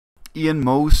In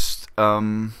most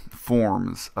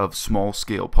forms of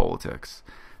small-scale politics,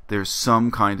 there's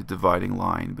some kind of dividing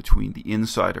line between the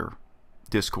insider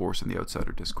discourse and the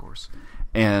outsider discourse.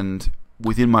 And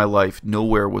within my life,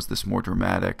 nowhere was this more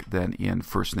dramatic than in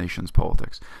First Nations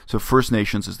politics. So First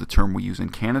Nations is the term we use in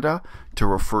Canada to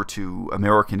refer to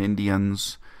American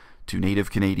Indians, to Native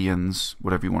Canadians,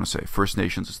 whatever you want to say. First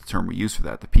Nations is the term we use for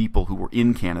that. The people who were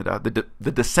in Canada,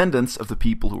 the descendants of the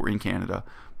people who were in Canada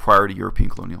prior to European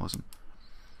colonialism.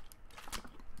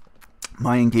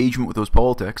 My engagement with those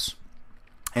politics,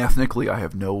 ethnically, I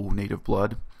have no native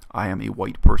blood. I am a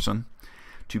white person,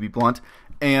 to be blunt.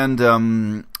 And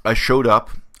I showed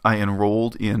up. I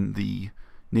enrolled in the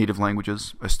native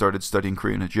languages. I started studying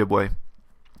Cree and Ojibwe.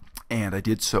 And I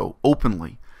did so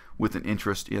openly with an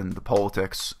interest in the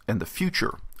politics and the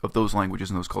future of those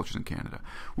languages and those cultures in Canada,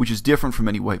 which is different from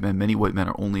many white men. Many white men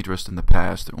are only interested in the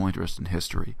past. They're only interested in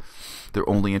history. They're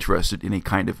only interested in a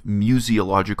kind of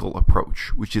museological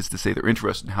approach, which is to say they're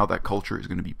interested in how that culture is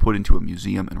going to be put into a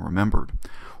museum and remembered,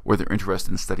 or they're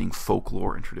interested in studying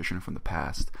folklore and tradition from the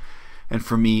past. And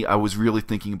for me, I was really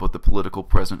thinking about the political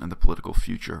present and the political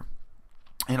future.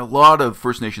 And a lot of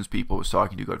First Nations people I was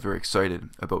talking to got very excited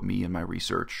about me and my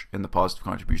research and the positive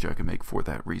contribution I could make for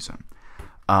that reason.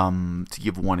 To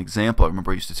give one example, I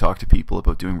remember I used to talk to people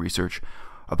about doing research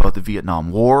about the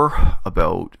Vietnam War,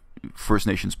 about First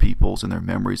Nations peoples and their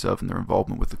memories of and their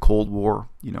involvement with the Cold War,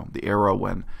 you know, the era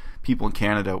when people in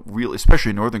Canada, really, especially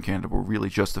in northern Canada, were really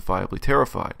justifiably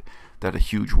terrified that a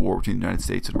huge war between the United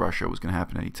States and Russia was going to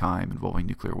happen any time involving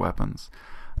nuclear weapons.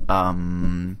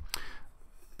 When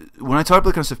I talk about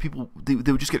that kind of stuff, people, they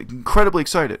would just get incredibly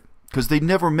excited because they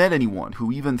never met anyone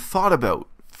who even thought about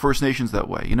First Nations that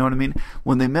way. You know what I mean?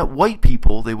 When they met white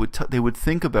people, they would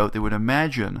think about, they would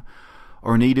imagine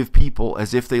our native people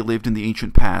as if they lived in the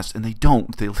ancient past, and they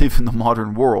don't. They live in the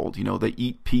modern world. You know, they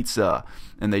eat pizza,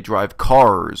 and they drive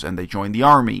cars, and they join the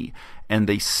army, and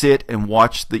they sit and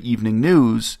watch the evening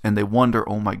news, and they wonder,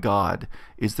 oh my God,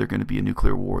 is there going to be a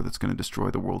nuclear war that's going to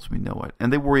destroy the world as we know it?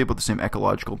 And they worry about the same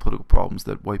ecological and political problems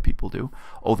that white people do,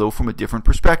 although from a different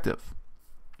perspective.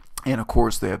 And of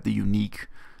course, they have the unique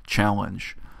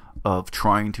challenge of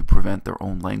trying to prevent their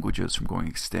own languages from going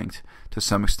extinct, to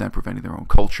some extent preventing their own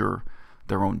culture,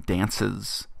 their own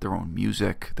dances, their own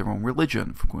music, their own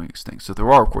religion from going extinct. So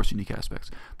there are, of course, unique aspects,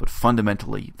 but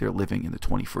fundamentally they're living in the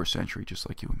 21st century just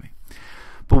like you and me.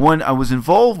 But when I was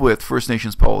involved with First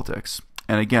Nations politics,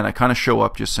 and again, I kind of show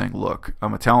up just saying, look,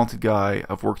 I'm a talented guy.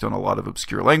 I've worked on a lot of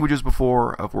obscure languages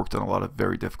before. I've worked on a lot of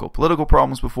very difficult political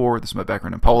problems before. This is my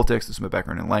background in politics. This is my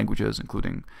background in languages,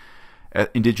 including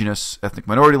indigenous ethnic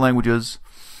minority languages.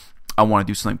 I want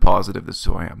to do something positive. This is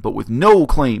who I am, but with no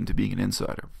claim to being an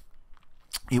insider.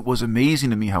 It was amazing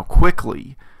to me how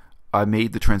quickly I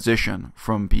made the transition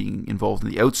from being involved in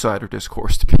the outsider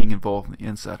discourse to being involved in the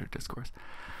insider discourse.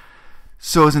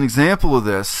 So as an example of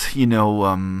this, you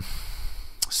know,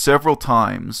 several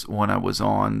times when I was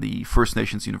on the First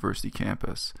Nations University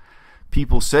campus,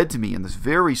 people said to me in this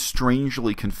very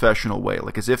strangely confessional way,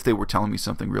 like as if they were telling me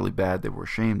something really bad they were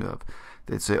ashamed of.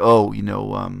 They'd say, oh, you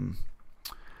know,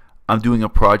 I'm doing a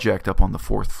project up on the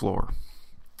 4th floor.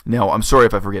 Now, I'm sorry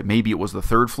if I forget. Maybe it was the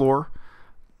 3rd floor.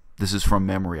 This is from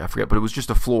memory. I forget. But it was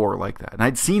just a floor like that. And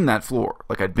I'd seen that floor.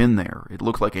 Like I'd been there. It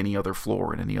looked like any other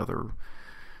floor in any other,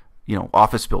 you know,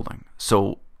 office building.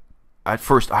 So at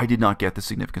first, I did not get the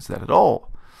significance of that at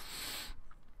all.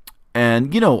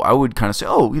 And, you know, I would kind of say,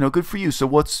 oh, you know, good for you. So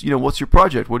what's your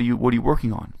project? What are you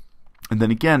working on? And then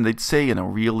again, they'd say in a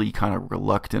really kind of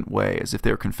reluctant way, as if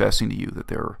they're confessing to you that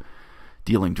they're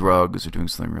dealing drugs or doing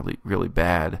something really, really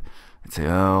bad. I'd say,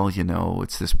 oh, you know,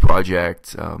 it's this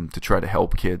project to try to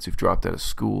help kids who've dropped out of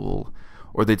school.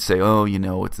 Or they'd say, oh, you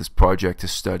know, it's this project to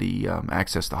study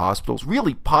access to hospitals.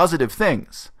 Really positive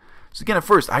things. So again, at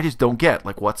first, I just don't get,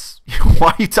 like, why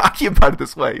are you talking about it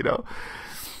this way, you know?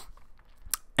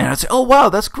 And I'd say, oh, wow,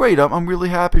 that's great. I'm really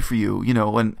happy for you, you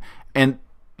know. And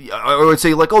I would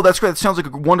say, like, oh, that's great. That sounds like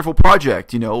a wonderful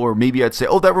project, you know. Or maybe I'd say,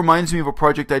 oh, that reminds me of a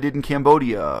project I did in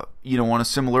Cambodia, you know, on a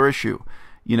similar issue,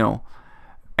 you know.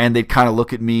 And they'd kind of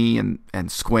look at me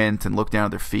and squint and look down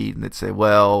at their feet, and they'd say,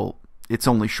 well, it's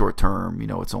only short term, you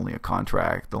know, it's only a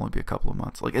contract, it'll only be a couple of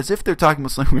months. Like, as if they're talking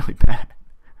about something really bad.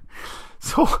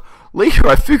 So later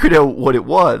I figured out what it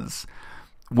was.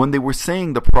 When they were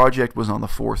saying the project was on the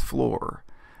 4th floor,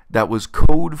 that was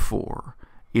code for,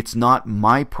 it's not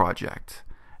my project,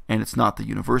 and it's not the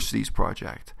university's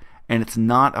project, and it's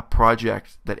not a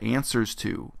project that answers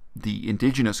to the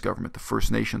Indigenous government, the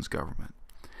First Nations government.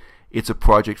 It's a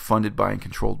project funded by and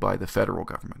controlled by the federal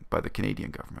government, by the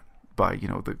Canadian government, by, you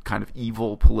know, the kind of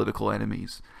evil political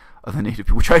enemies of the native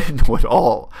people, which I didn't know at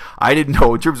all. I didn't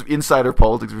know in terms of insider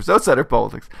politics versus outsider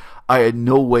politics. I had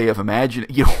no way of imagining,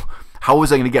 how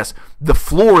was I going to guess? The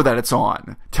floor that it's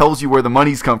on tells you where the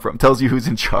money's come from, tells you who's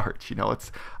in charge.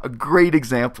 It's a great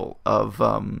example of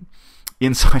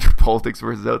insider politics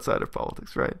versus outsider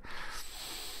politics, right?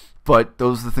 But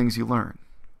those are the things you learn.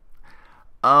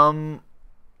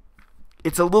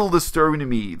 It's a little disturbing to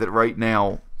me that right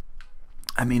now,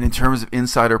 in terms of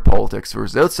insider politics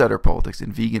versus outsider politics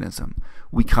in veganism,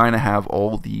 we kind of have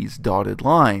all these dotted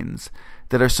lines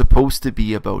that are supposed to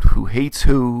be about who hates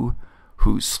who,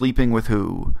 who's sleeping with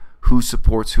who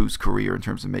supports whose career in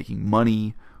terms of making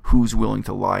money, who's willing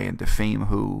to lie and defame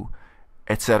who,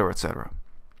 etc., etc.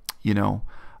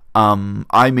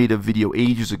 I made a video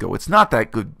ages ago. It's not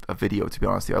that good a video, to be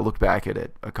honest with you. I looked back at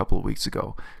it a couple of weeks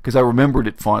ago because I remembered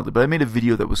it fondly. But I made a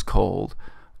video that was called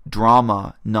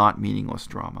Drama, Not Meaningless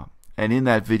Drama. And in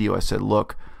that video I said,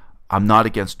 look, I'm not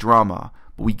against drama,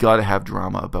 but we got to have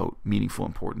drama about meaningful,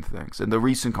 important things. And the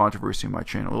recent controversy on my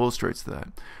channel illustrates that,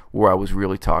 where I was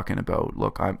really talking about,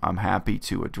 look, I'm happy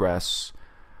to address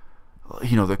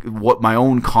what my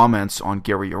own comments on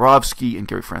Gary Yourofsky and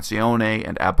Gary Francione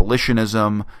and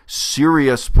abolitionism,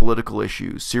 serious political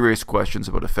issues, serious questions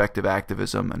about effective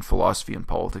activism and philosophy and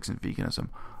politics and veganism.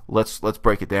 Let's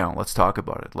break it down. Let's talk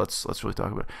about it. Let's really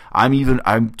talk about it.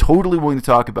 I'm totally willing to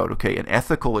talk about, okay, an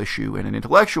ethical issue and an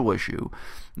intellectual issue.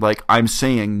 Like I'm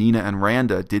saying Nina and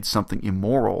Randa did something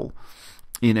immoral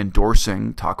in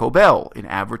endorsing Taco Bell, in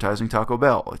advertising Taco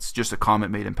Bell. It's just a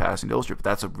comment made in passing to illustrate, but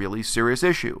that's a really serious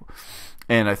issue.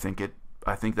 And I think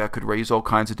that could raise all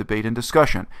kinds of debate and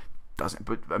discussion. Doesn't,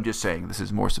 but I'm just saying this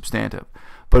is more substantive.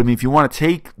 But if you want to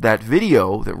take that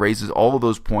video that raises all of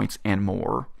those points and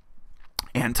more,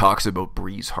 and talks about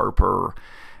Breeze Harper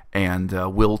and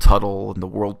Will Tuttle and the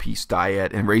World Peace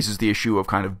Diet, and raises the issue of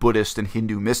kind of Buddhist and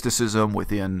Hindu mysticism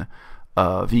within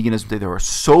veganism today. There are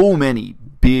so many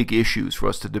big issues for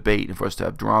us to debate and for us to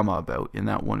have drama about in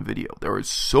that one video. There is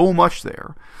so much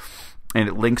there, and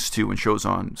it links to and shows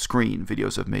on screen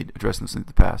videos I've made addressing this in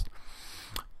the past.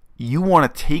 You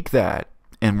want to take that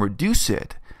and reduce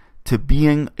it to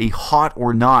being a hot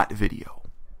or not video.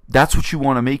 That's what you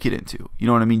want to make it into. You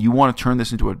know what I mean? You want to turn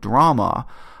this into a drama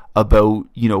about,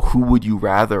 who would you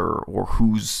rather, or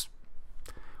who's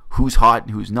hot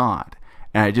and who's not.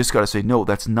 And I just got to say, no,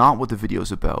 that's not what the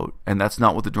video's about, and that's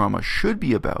not what the drama should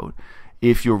be about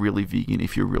if you're really vegan,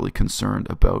 if you're really concerned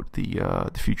about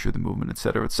the future of the movement,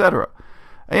 etc., etc.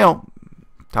 Talk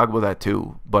about that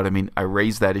too. But I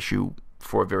raised that issue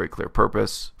for a very clear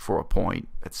purpose, for a point,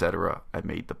 etc. I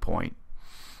made the point.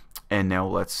 And now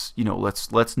let's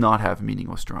not have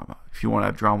meaningless drama. If you want to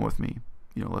have drama with me,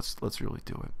 let's really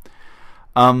do it.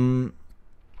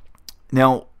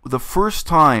 Now, the first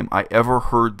time I ever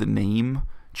heard the name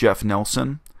Jeff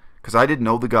Nelson, because I didn't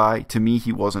know the guy. To me,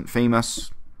 he wasn't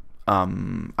famous.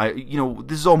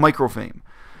 This is all micro fame.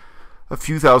 A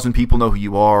few thousand people know who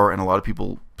you are, and a lot of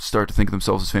people start to think of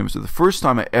themselves as famous. So the first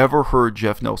time I ever heard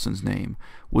Jeff Nelson's name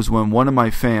was when one of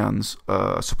my fans,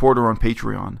 a supporter on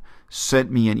Patreon,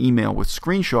 sent me an email with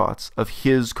screenshots of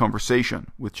his conversation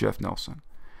with Jeff Nelson.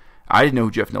 I didn't know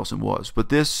who Jeff Nelson was, but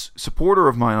this supporter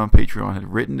of mine on Patreon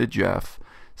had written to Jeff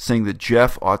saying that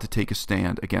Jeff ought to take a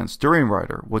stand against Durian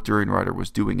Rider, what Durian Rider was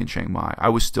doing in Chiang Mai. I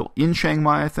was still in Chiang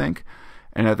Mai, I think,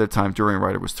 and at that time Durian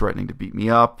Rider was threatening to beat me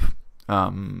up,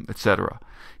 etc.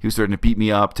 He was threatening to beat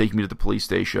me up, take me to the police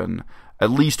station. At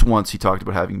least once he talked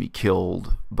about having me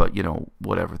killed, but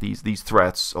whatever. These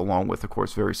threats, along with, of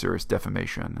course, very serious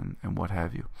defamation and what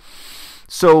have you.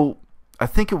 So I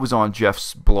think it was on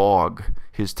Jeff's blog,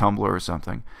 his Tumblr or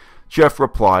something. Jeff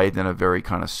replied in a very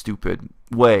kind of stupid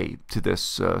way to this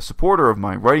supporter of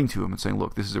mine, writing to him and saying,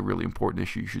 look, this is a really important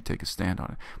issue. You should take a stand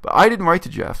on it. But I didn't write to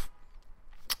Jeff.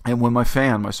 And when my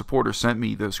supporter, sent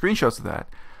me the screenshots of that,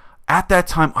 at that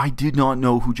time, I did not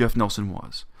know who Jeff Nelson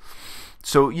was.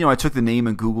 So, I took the name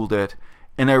and Googled it,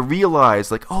 and I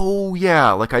realized, oh,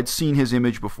 yeah, I'd seen his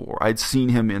image before. I'd seen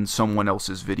him in someone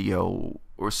else's video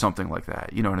or something like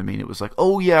that. You know what I mean? It was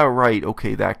oh, yeah, right,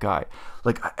 okay, that guy.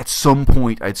 At some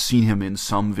point, I'd seen him in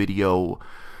some video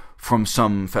from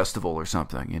some festival or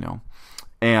something,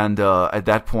 And at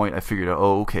that point, I figured out,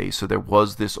 oh, okay, so there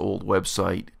was this old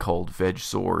website called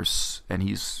Vegsource, and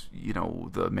he's,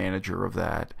 the manager of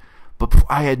that. But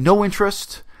I had no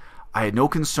interest. I had no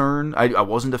concern. I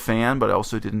wasn't a fan, but I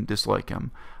also didn't dislike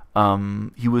him.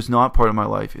 He was not part of my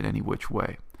life in any which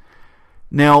way.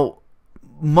 Now,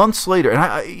 months later, and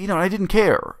I didn't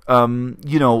care.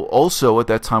 Also at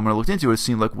that time when I looked into it, it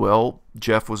seemed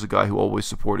Jeff was a guy who always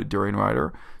supported Durian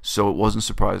Rider, so it wasn't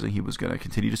surprising he was going to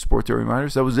continue to support Durian Rider.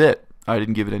 So that was it. I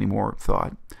didn't give it any more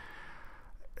thought.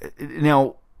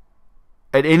 Now,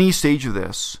 at any stage of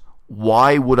this,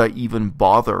 why would I even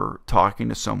bother talking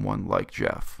to someone like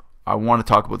Jeff? I want to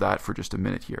talk about that for just a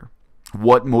minute here.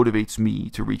 What motivates me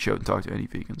to reach out and talk to any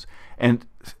vegans? And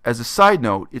as a side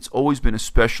note, it's always been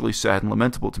especially sad and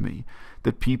lamentable to me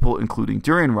that people, including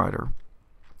Durian Rider,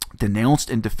 denounced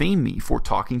and defamed me for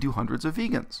talking to hundreds of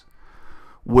vegans.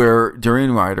 Where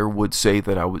Durian Rider would say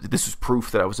that this was proof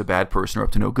that I was a bad person or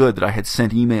up to no good, that I had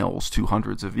sent emails to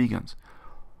hundreds of vegans.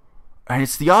 And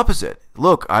it's the opposite.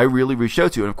 Look, I really reached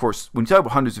out to you. And of course, when you talk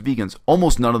about hundreds of vegans,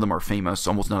 almost none of them are famous.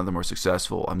 Almost none of them are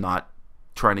successful. I'm not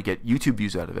trying to get YouTube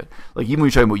views out of it. Like, even when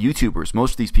you're talking about YouTubers,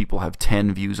 most of these people have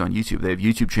 10 views on YouTube. They have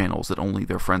YouTube channels that only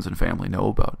their friends and family know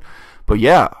about. But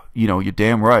yeah, you're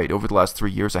damn right. Over the last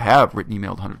 3 years, I have written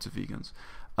emailed hundreds of vegans.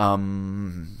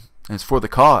 And it's for the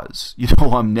cause.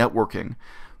 I'm networking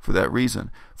for that reason.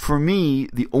 For me,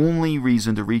 the only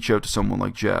reason to reach out to someone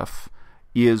like Jeff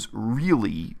is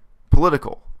really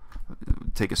political.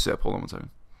 Take a sip. Hold on one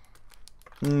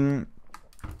second.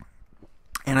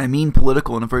 And I mean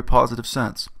political in a very positive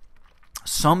sense.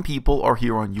 Some people are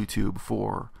here on YouTube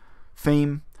for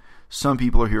fame. Some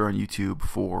people are here on YouTube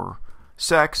for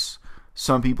sex.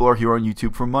 Some people are here on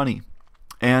YouTube for money.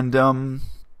 And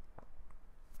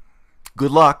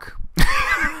good luck.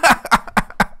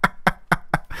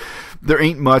 There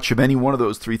ain't much of any one of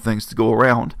those three things to go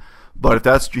around. But if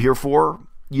that's what you're here for,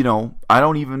 I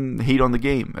don't even hate on the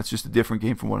game. That's just a different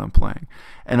game from what I'm playing.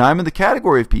 And I'm in the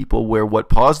category of people where what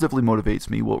positively motivates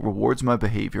me, what rewards my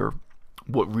behavior,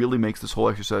 what really makes this whole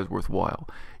exercise worthwhile,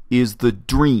 is the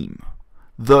dream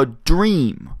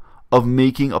of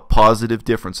making a positive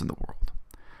difference in the world.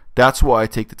 That's why I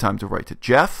take the time to write to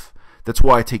Jeff. That's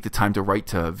why I take the time to write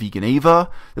to Vegan Ava.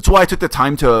 That's why I took the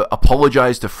time to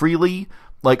apologize to Freely.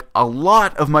 Like, a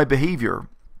lot of my behavior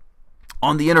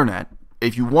on the internet,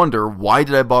 if you wonder, why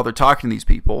did I bother talking to these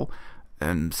people?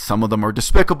 And some of them are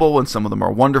despicable and some of them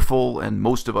are wonderful, and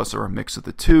most of us are a mix of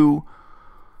the two.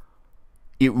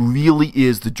 It really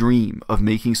is the dream of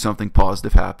making something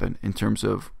positive happen in terms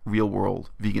of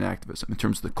real-world vegan activism, in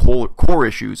terms of the core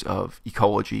issues of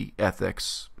ecology,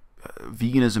 ethics,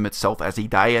 veganism itself as a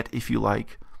diet, if you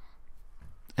like,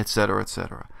 etc.,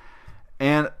 etc.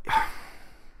 And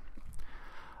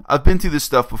I've been through this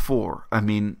stuff before. I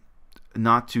mean,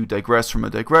 not to digress from a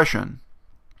digression,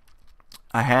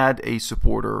 I had a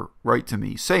supporter write to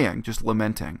me saying, just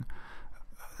lamenting,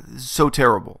 so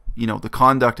terrible. The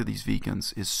conduct of these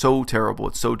vegans is so terrible.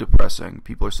 It's so depressing.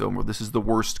 People are so, this is the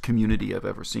worst community I've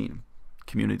ever seen.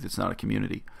 Community that's not a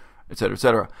community, etc.,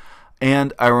 etc.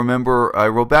 And I remember I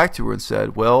wrote back to her and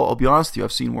said, well, I'll be honest with you,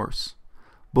 I've seen worse.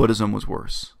 Buddhism was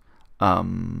worse.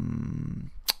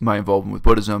 My involvement with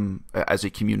Buddhism as a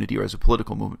community or as a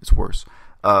political movement is worse.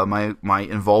 My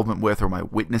involvement with or my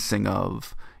witnessing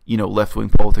of, left-wing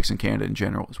politics in Canada in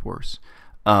general is worse.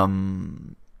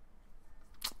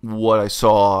 What I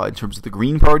saw in terms of the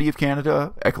Green Party of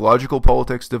Canada, ecological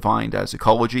politics defined as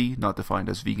ecology, not defined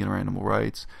as vegan or animal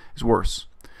rights, is worse.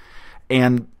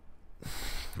 And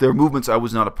there are movements I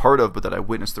was not a part of, but that I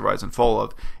witnessed the rise and fall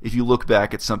of. If you look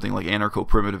back at something like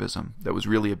anarcho-primitivism, that was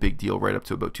really a big deal right up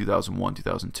to about 2001,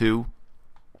 2002.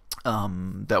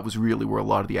 That was really where a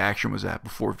lot of the action was at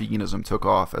before veganism took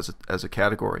off as a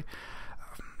category.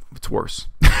 It's worse.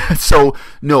 So,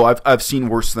 no, I've seen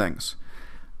worse things,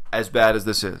 as bad as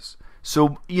this is.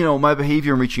 So, my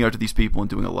behavior in reaching out to these people and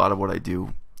doing a lot of what I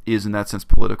do is, in that sense,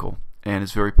 political. And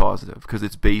it's very positive because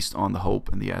it's based on the hope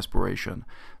and the aspiration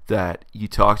that you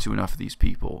talk to enough of these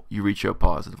people, you reach out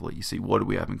positively, you see, what do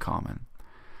we have in common?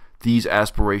 These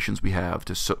aspirations we have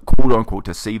to, quote unquote,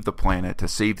 to save the planet, to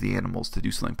save the animals, to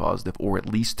do something positive, or at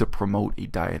least to promote a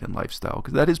diet and lifestyle,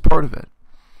 because that is part of it.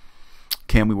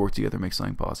 Can we work together, make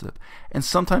something positive? And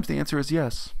sometimes the answer is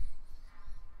yes.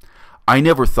 I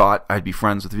never thought I'd be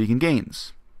friends with Vegan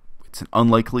Gains. It's an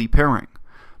unlikely pairing.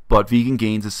 But Vegan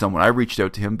Gains is someone, I reached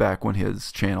out to him back when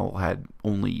his channel had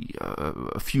only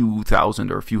a few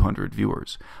thousand or a few hundred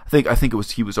viewers. I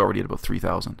think he was already at about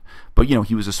 3,000. But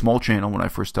he was a small channel when I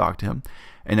first talked to him,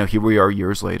 and now here we are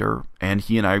years later, and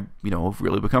he and I have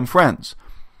really become friends.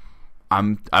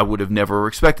 I would have never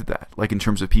expected that. Like, in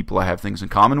terms of people I have things in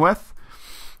common with,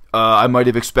 I might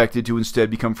have expected to instead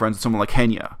become friends with someone like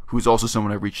Henya, who's also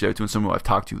someone I've reached out to and someone I've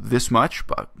talked to this much,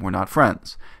 but we're not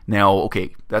friends. Now,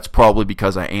 okay, that's probably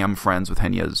because I am friends with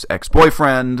Henya's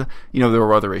ex-boyfriend. There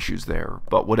are other issues there,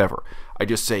 but whatever. I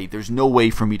just say there's no way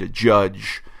for me to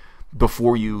judge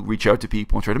before you reach out to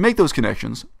people and try to make those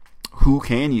connections. Who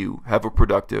can you have a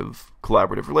productive,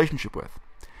 collaborative relationship with?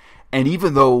 And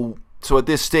even though, so at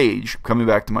this stage, coming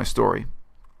back to my story,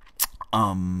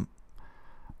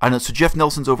 I know, so Jeff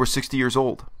Nelson's over 60 years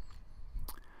old.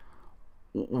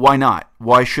 why not?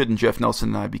 Why shouldn't Jeff Nelson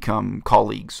and I become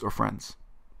colleagues or friends?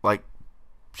 Like,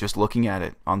 just looking at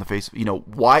it on the face,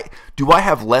 why do I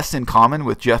have less in common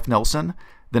with Jeff Nelson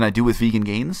than I do with Vegan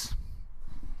Gains?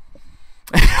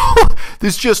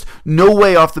 There's just no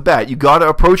way off the bat. You got to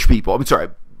approach people. I'm sorry.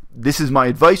 This is my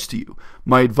advice to you.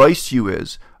 My advice to you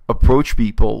is approach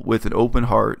people with an open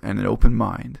heart and an open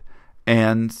mind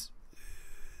and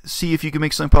see if you can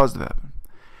make something positive happen.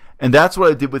 And that's what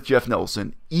I did with Jeff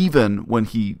Nelson, even when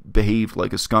he behaved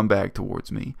like a scumbag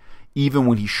towards me, even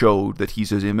when he showed that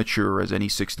he's as immature as any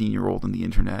 16-year-old on the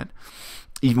internet,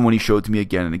 even when he showed to me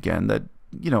again and again that,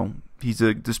 he's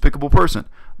a despicable person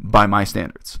by my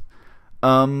standards.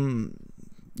 Because,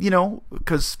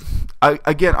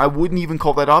 I wouldn't even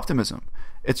call that optimism.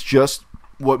 It's just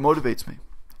what motivates me.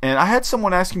 And I had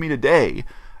someone asking me today,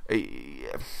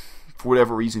 for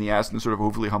whatever reason he asked in a sort of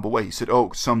overly humble way, he said,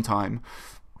 sometime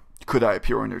could I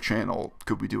appear on your channel?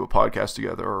 Could we do a podcast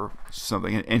together or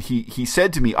something? And he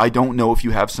said to me, I don't know if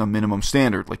you have some minimum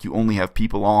standard, like you only have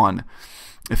people on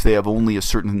if they have only a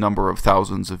certain number of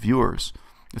thousands of viewers,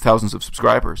 thousands of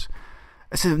subscribers.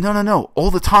 I said, no, all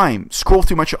the time. Scroll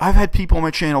through my channel. I've had people on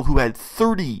my channel who had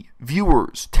 30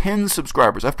 viewers, 10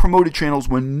 subscribers. I've promoted channels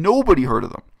when nobody heard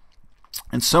of them.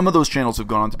 And some of those channels have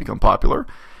gone on to become popular,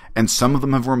 and some of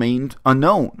them have remained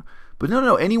unknown. But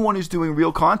no, anyone who's doing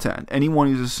real content, anyone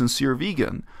who's a sincere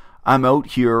vegan, I'm out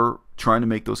here trying to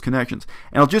make those connections.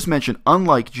 And I'll just mention,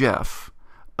 unlike Jeff,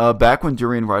 back when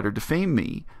Durian Rider defamed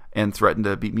me and threatened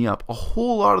to beat me up, a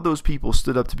whole lot of those people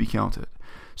stood up to be counted.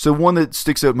 So one that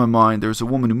sticks out in my mind, there's a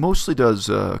woman who mostly does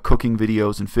cooking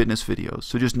videos and fitness videos,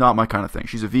 so just not my kind of thing.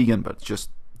 She's a vegan, but it's just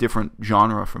different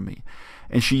genre from me.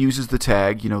 And she uses the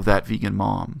tag, that vegan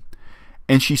mom.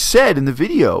 And she said in the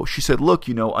video, look,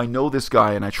 I know this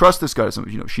guy and I trust this guy to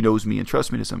some, she knows me and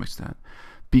trusts me to some extent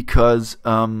because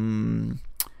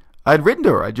I'd written to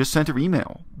her. I just sent her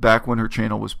email back when her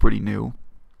channel was pretty new,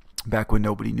 back when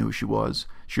nobody knew who she was.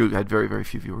 She had very, very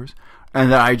few viewers.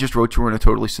 And then I just wrote to her in a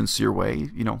totally sincere way,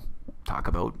 talk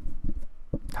about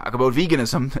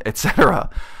veganism, etc.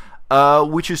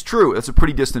 Which is true. That's a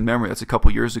pretty distant memory. That's a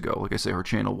couple years ago. Like I say, her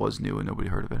channel was new and nobody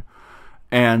heard of it.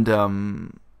 And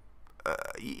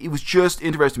it was just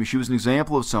interesting to me. She was an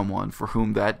example of someone for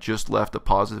whom that just left a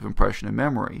positive impression in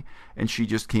memory. And she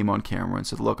just came on camera and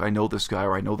said, look, I know this guy,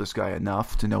 or I know this guy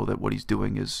enough to know that what he's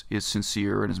doing is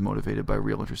sincere and is motivated by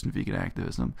real interest in vegan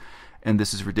activism. And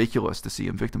this is ridiculous to see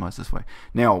him victimized this way.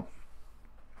 Now,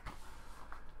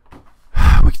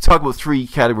 we can talk about three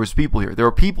categories of people here. There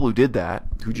are people who did that,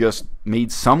 who just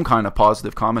made some kind of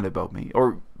positive comment about me,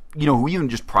 or who even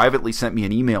just privately sent me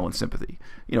an email in sympathy.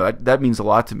 That means a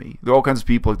lot to me. There are all kinds of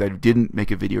people like that who didn't make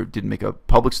a video, didn't make a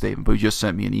public statement, but who just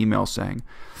sent me an email saying,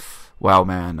 wow,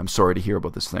 man, I'm sorry to hear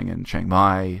about this thing in Chiang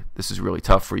Mai. This is really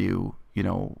tough for you.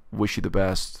 Wish you the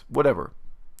best. Whatever.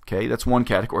 Okay, that's one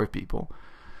category of people.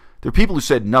 There are people who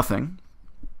said nothing.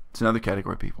 It's another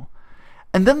category of people.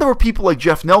 And then there were people like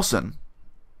Jeff Nelson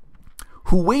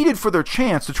who waited for their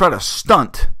chance to try to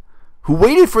stunt, who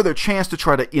waited for their chance to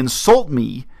try to insult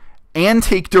me and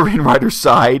take Durian Rider's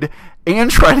side and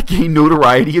try to gain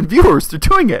notoriety and viewers through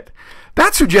doing it.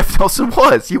 That's who Jeff Nelson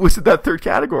was. He was in that third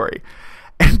category.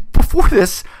 And before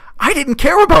this, I didn't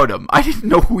care about him. I didn't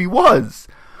know who he was.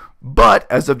 But,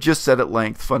 as I've just said at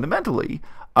length, fundamentally,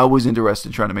 I was interested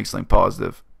in trying to make something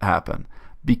positive happen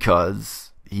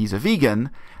because he's a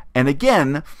vegan. And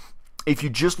again, if you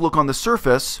just look on the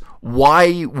surface,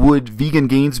 why would Vegan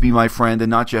Gains be my friend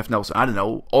and not Jeff Nelson? I don't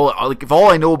know. If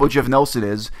all I know about Jeff Nelson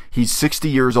is he's 60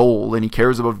 years old and he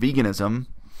cares about veganism,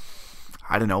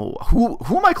 I don't know. Who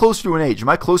am I closer to in age? Am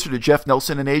I closer to Jeff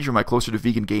Nelson in age, or am I closer to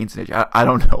Vegan Gains in age? I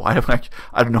don't know. I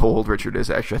don't know how old Richard is,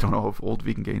 actually. I don't know how old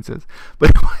Vegan Gains is.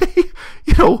 But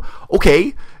anyway,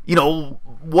 okay,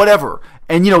 whatever.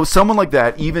 And, someone like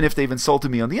that, even if they've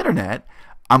insulted me on the internet,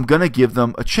 I'm going to give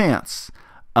them a chance.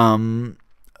 I'm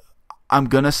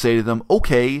going to say to them,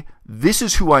 okay, this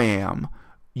is who I am.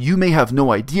 You may have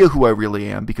no idea who I really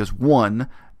am because, one,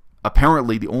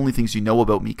 apparently the only things you know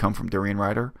about me come from Durian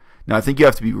Rider. Now, I think you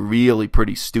have to be really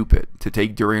pretty stupid to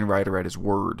take Durian Rider at his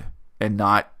word and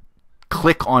not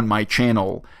click on my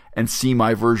channel and see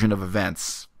my version of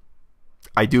events.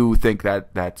 I do think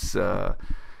that's...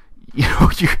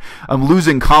 I'm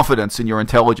losing confidence in your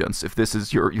intelligence if this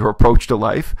is your approach to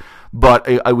life. But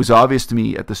it was obvious to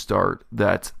me at the start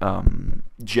that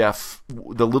Jeff,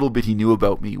 the little bit he knew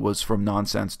about me was from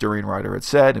nonsense Durian Rider had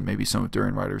said, and maybe some of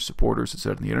Durian Rider's supporters had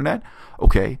said on the internet.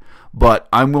 Okay, but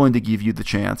I'm willing to give you the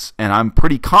chance, and I'm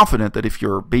pretty confident that if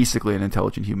you're basically an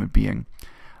intelligent human being,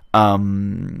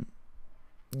 you're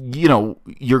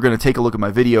going to take a look at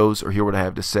my videos or hear what I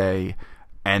have to say,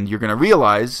 and you're going to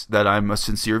realize that I'm a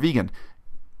sincere vegan.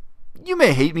 You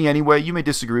may hate me anyway. You may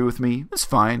disagree with me. That's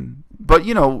fine. But,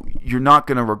 you're not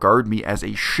going to regard me as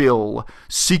a shill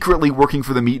secretly working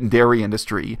for the meat and dairy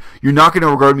industry. You're not going to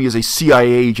regard me as a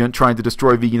CIA agent trying to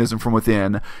destroy veganism from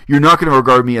within. You're not going to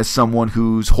regard me as someone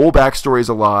whose whole backstory is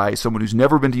a lie, someone who's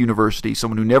never been to university,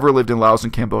 someone who never lived in Laos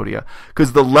and Cambodia.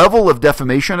 Because the level of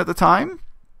defamation at the time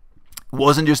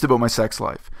wasn't just about my sex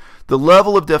life. The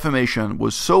level of defamation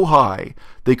was so high,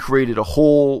 they created a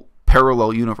whole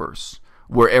parallel universe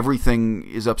where everything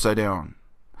is upside down,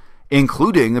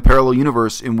 including the parallel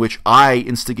universe in which I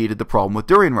instigated the problem with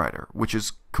Durian Rider, which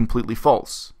is completely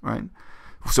false, right?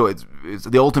 So it's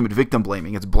the ultimate victim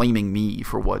blaming. It's blaming me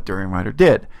for what Durian Rider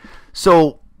did.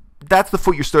 So that's the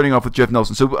foot you're starting off with Jeff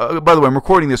Nelson. So, by the way, I'm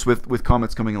recording this with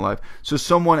comments coming in live. So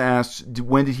someone asked,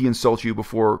 when did he insult you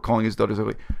before calling his daughters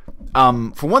ugly?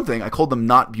 For one thing, I called them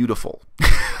not beautiful.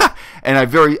 And I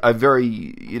very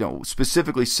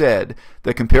specifically said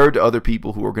that compared to other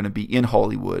people who are going to be in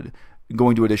Hollywood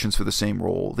going to auditions for the same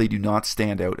role, they do not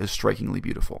stand out as strikingly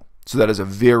beautiful. So that is a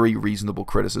very reasonable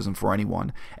criticism for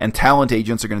anyone. And talent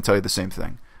agents are going to tell you the same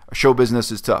thing. Show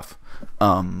business is tough.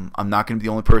 I'm not going to be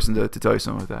the only person to tell you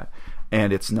something like that.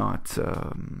 And it's not.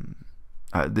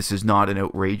 This is not an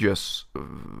outrageous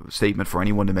statement for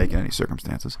anyone to make in any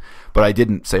circumstances. But I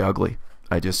didn't say ugly.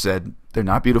 I just said they're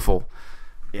not beautiful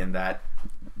in that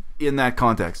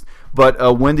context.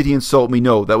 But when did he insult me?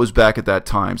 No, that was back at that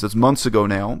time. So that's months ago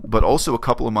now, but also a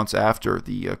couple of months after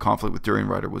the conflict with Durian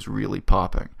Rider was really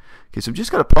popping. Okay, so I'm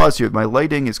just going to pause here. My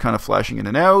lighting is kind of flashing in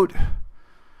and out.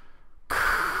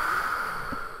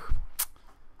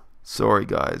 Sorry,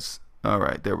 guys. All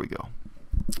right, there we go.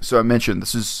 So I mentioned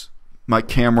this is my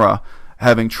camera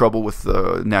having trouble with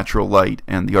the natural light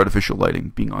and the artificial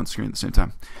lighting being on screen at the same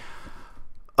time.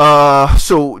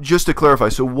 So just to clarify,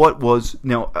 so what was,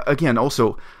 now again,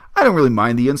 also, I don't really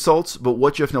mind the insults, but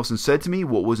what Jeff Nelson said to me,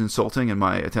 what was insulting in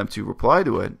my attempt to reply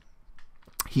to it,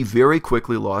 he very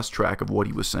quickly lost track of what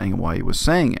he was saying and why he was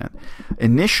saying it.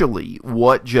 Initially,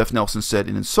 what Jeff Nelson said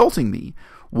in insulting me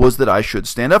was that I should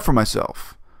stand up for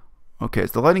myself. Okay,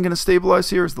 is the lighting going to stabilize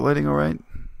here? Is the lighting all right?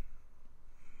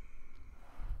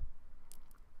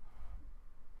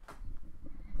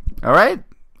 All right?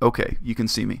 Okay, you can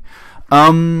see me.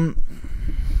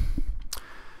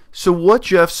 So what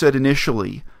Jeff said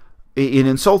initially in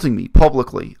insulting me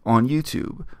publicly on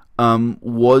YouTube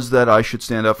was that I should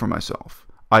stand up for myself,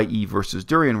 i.e. versus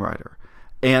Durian Rider.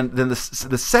 And then the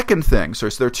second thing, so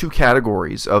there are two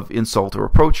categories of insult or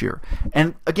approach here.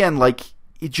 And again,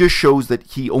 it just shows that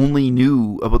he only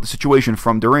knew about the situation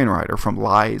from Durian Rider, from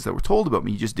lies that were told about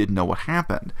me. He just didn't know what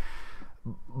happened.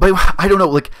 But I don't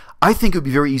know, I think it would be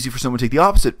very easy for someone to take the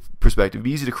opposite perspective. It would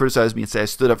be easy to criticize me and say I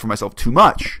stood up for myself too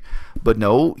much. But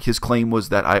no, his claim was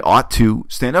that I ought to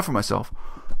stand up for myself.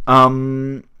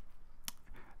 And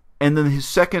then his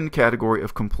second category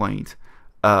of complaint,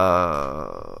 he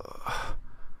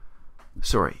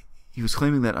was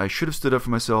claiming that I should have stood up for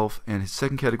myself, and his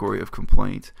second category of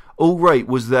complaint,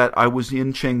 was that I was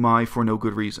in Chiang Mai for no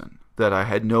good reason, that I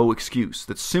had no excuse,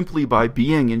 that simply by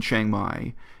being in Chiang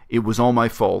Mai, it was all my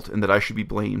fault, and that I should be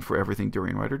blamed for everything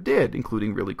Durian Rider did,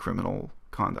 including really criminal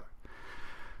conduct.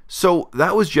 So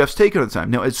that was Jeff's take on the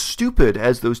time. Now, as stupid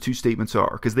as those two statements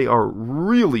are, because they are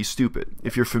really stupid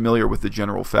if you're familiar with the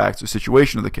general facts or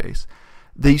situation of the case,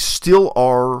 they still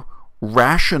are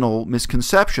rational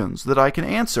misconceptions that I can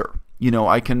answer.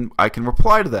 I can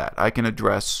reply to that. I can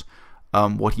address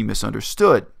what he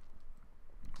misunderstood.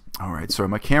 All right, sorry,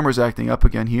 my camera's acting up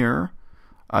again here.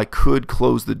 I could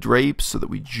close the drapes so that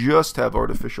we just have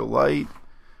artificial light.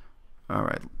 All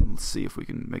right, let's see if we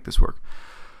can make this work.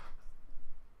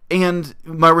 And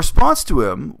my response to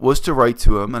him was to write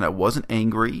to him, and I wasn't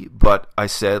angry, but I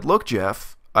said, look,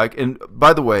 Jeff, and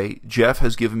by the way, Jeff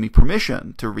has given me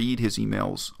permission to read his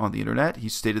emails on the internet. He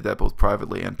stated that both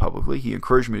privately and publicly. He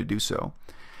encouraged me to do so.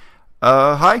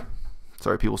 Hi.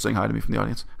 Sorry, people saying hi to me from the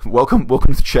audience. Welcome to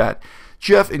the chat.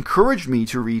 Jeff encouraged me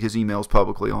to read his emails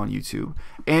publicly on YouTube,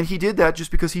 and he did that just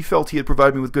because he felt he had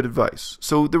provided me with good advice.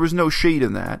 So there was no shade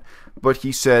in that, but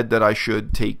he said that I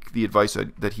should take the advice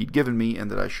that he'd given me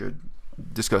and that I should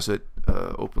discuss it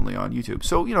openly on YouTube.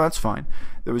 So, that's fine.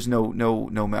 There was no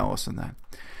malice in that.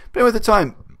 But anyway, at the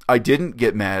time, I didn't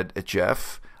get mad at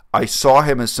Jeff. I saw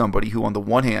him as somebody who, on the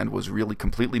one hand, was really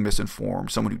completely misinformed,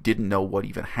 someone who didn't know what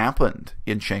even happened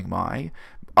in Chiang Mai,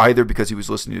 either because he was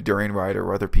listening to Durian Rider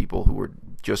or other people who were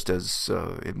just as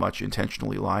much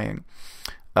intentionally lying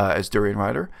as Durian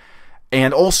Rider.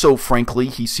 And also, frankly,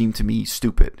 he seemed to me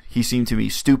stupid. He seemed to me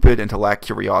stupid and to lack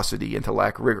curiosity and to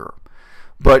lack rigor.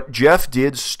 But Jeff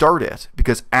did start it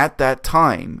because at that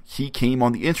time he came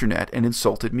on the internet and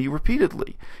insulted me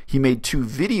repeatedly. He made 2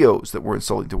 videos that were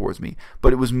insulting towards me,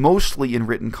 but it was mostly in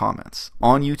written comments,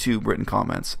 on YouTube written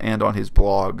comments, and on his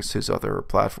blogs, his other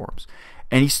platforms.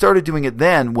 And he started doing it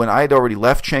then when I had already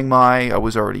left Chiang Mai. I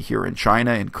was already here in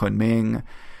China, in Kunming.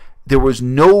 There was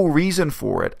no reason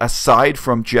for it aside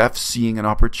from Jeff seeing an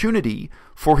opportunity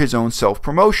for his own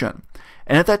self-promotion.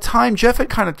 And at that time, Jeff had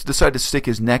kind of decided to stick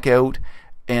his neck out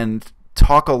and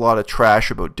talk a lot of trash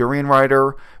about Durian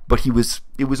Rider, but it was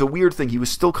a weird thing. He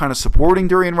was still kind of supporting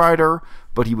Durian Rider,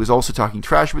 but he was also talking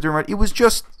trash about Durian Rider. It was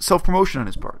just self-promotion on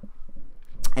his part.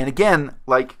 And again,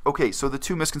 like, okay, so the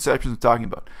 2 misconceptions I'm talking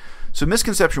about. So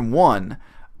misconception 1,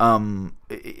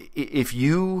 if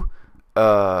you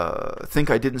think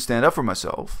I didn't stand up for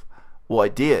myself, well, I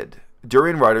did.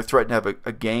 Durian Rider threatened to have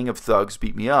a gang of thugs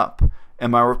beat me up,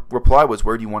 and my reply was,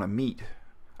 where do you want to meet?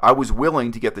 I was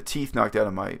willing to get the teeth knocked out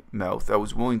of my mouth. I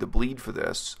was willing to bleed for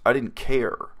this. I didn't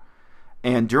care.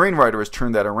 And Durian Rider has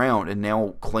turned that around and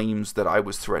now claims that I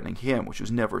was threatening him, which was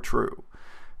never true.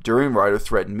 Durian Rider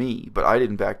threatened me, but I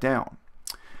didn't back down.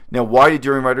 Now, why did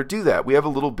Durian Rider do that? We have a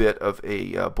little bit of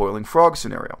a boiling frog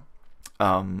scenario.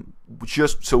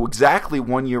 Just so exactly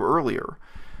 1 year earlier,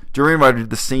 Durian Rider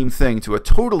did the same thing to a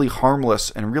totally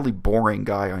harmless and really boring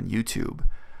guy on YouTube.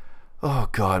 Oh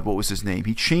God, what was his name?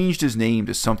 He changed his name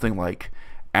to something like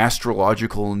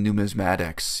Astrological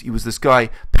Numismatics. He was this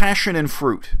guy, Passion and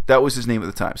Fruit. That was his name at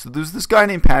the time. So there was this guy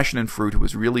named Passion and Fruit who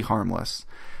was really harmless.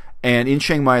 And in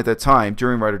Chiang Mai at that time,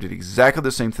 Durian Rider did exactly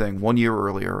the same thing 1 year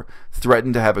earlier,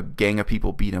 threatened to have a gang of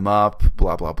people beat him up,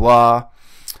 blah, blah, blah.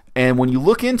 And when you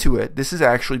look into it, this is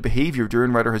actually behavior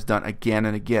Durian Rider has done again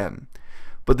and again.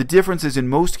 But the difference is, in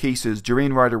most cases,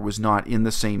 Durian Rider was not in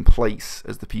the same place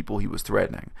as the people he was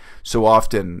threatening. So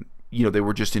often, they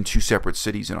were just in 2 separate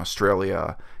cities in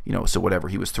Australia, so whatever,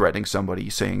 he was threatening somebody,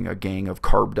 saying a gang of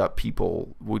carved up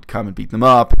people would come and beat them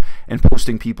up, and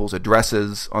posting people's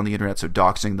addresses on the internet, so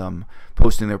doxing them,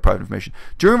 posting their private information.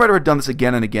 Durian Rider had done this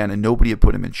again and again, and nobody had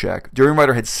put him in check. Durian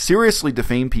Rider had seriously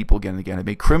defamed people again and again, had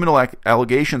made criminal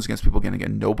allegations against people again and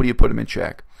again. Nobody had put him in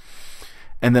check.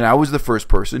 And then I was the first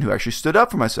person who actually stood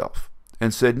up for myself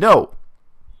and said, no,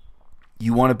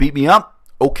 you want to beat me up?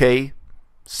 Okay,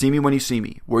 see me when you see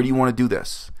me. Where do you want to do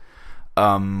this?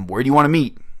 Where do you want to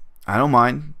meet? I don't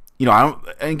mind.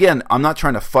 Again, I'm not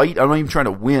trying to fight. I'm not even trying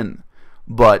to win.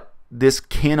 But this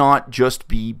cannot just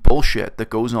be bullshit that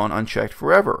goes on unchecked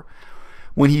forever.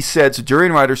 When he said, so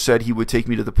Durian Rider said he would take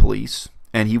me to the police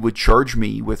and he would charge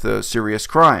me with a serious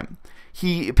crime.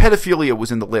 Pedophilia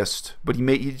was in the list, but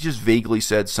he just vaguely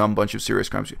said some bunch of serious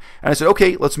crimes. And I said,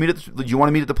 okay, let's meet do you want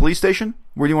to meet at the police station?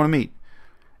 Where do you want to meet?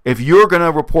 If you're going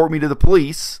to report me to the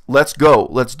police, let's go.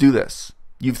 Let's do this.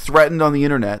 You've threatened on the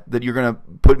internet that you're going to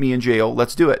put me in jail.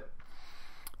 Let's do it.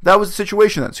 That was the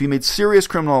situation then. So he made serious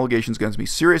criminal allegations against me,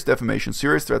 serious defamation,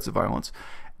 serious threats of violence.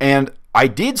 And I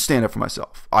did stand up for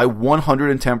myself. I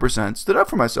 110% stood up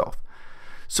for myself.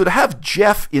 So to have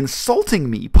Jeff insulting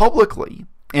me publicly,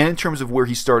 and in terms of where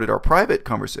he started our private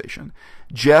conversation,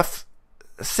 Jeff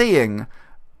saying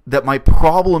that my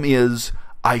problem is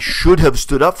I should have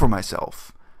stood up for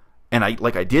myself. And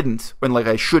I didn't, and like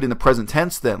I should in the present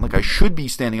tense then, like I should be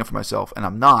standing up for myself, and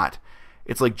I'm not.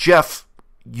 It's like, Jeff,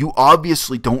 you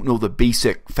obviously don't know the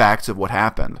basic facts of what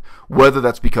happened. Whether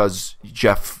that's because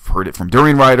Jeff heard it from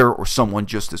Durian Rider or someone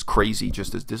just as crazy,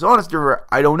 just as dishonest,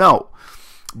 I don't know.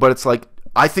 But it's like,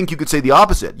 I think you could say the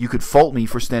opposite. You could fault me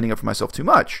for standing up for myself too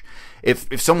much.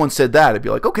 If someone said that, I'd be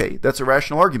like, okay, that's a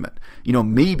rational argument.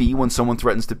 Maybe when someone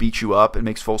threatens to beat you up and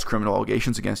makes false criminal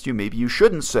allegations against you, maybe you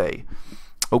shouldn't say,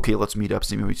 okay, let's meet up.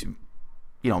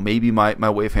 Maybe my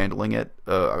way of handling it,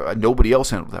 nobody else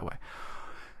handled it that way.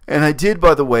 And I did,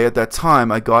 by the way, at that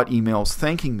time, I got emails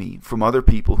thanking me from other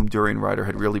people whom Durian Rider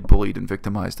had really bullied and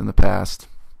victimized in the past,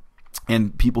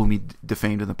 and people whom he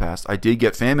defamed in the past. I did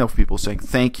get fan mail from people saying,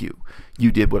 thank you.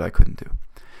 You did what I couldn't do.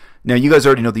 Now, you guys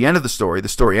already know the end of the story. The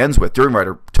story ends with Durian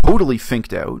Rider totally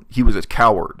finked out. He was a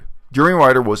coward. Durian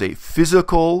Rider was a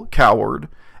physical coward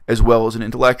as well as an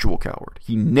intellectual coward.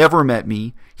 He never met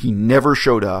me. He never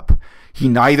showed up. He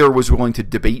neither was willing to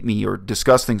debate me or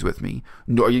discuss things with me.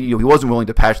 Nor, he wasn't willing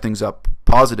to patch things up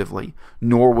positively,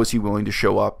 nor was he willing to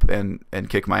show up and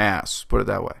kick my ass, put it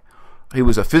that way. He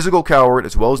was a physical coward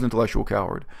as well as an intellectual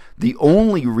coward. The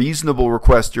only reasonable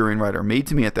request Durian Rider made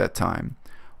to me at that time...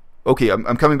 Okay,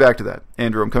 I'm coming back to that.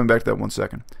 Andrew, I'm coming back to that 1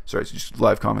 second. Sorry, it's just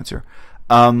live comments here.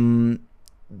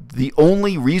 The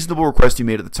only reasonable request he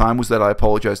made at the time was that I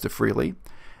apologize to Freely.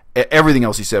 Everything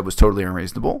else he said was totally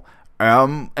unreasonable.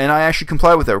 And I actually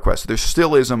complied with that request. There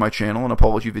still is on my channel an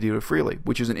apology video to Freely,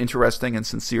 which is an interesting and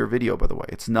sincere video, by the way.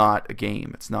 It's not a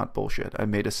game. It's not bullshit. I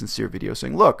made a sincere video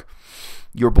saying, look,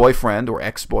 your boyfriend or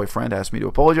ex-boyfriend asked me to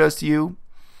apologize to you,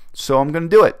 so I'm going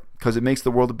to do it because it makes the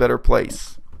world a better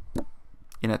place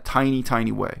in a tiny,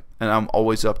 tiny way. And I'm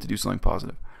always up to do something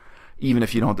positive, even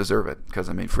if you don't deserve it, because,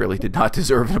 I mean, Freely did not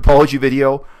deserve an apology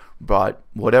video. But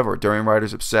whatever, Durian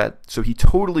Rider's upset. So he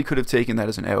totally could have taken that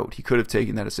as an out. He could have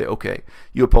taken that as say, okay,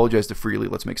 you apologize to Freely,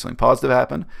 let's make something positive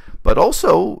happen. But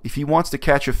also, if he wants to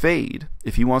catch a fade,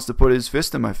 if he wants to put his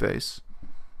fist in my face,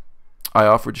 I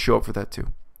offered to show up for that too,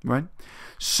 right?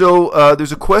 So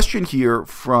there's a question here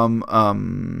from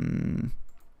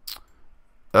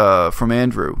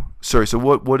Andrew. Sorry, so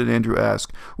what did Andrew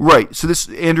ask? Right, so this,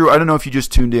 Andrew, I don't know if you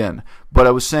just tuned in, but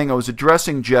I was saying I was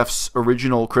addressing Jeff's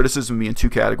original criticism of me in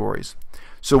two categories.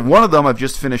 So one of them I've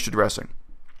just finished addressing.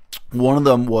 One of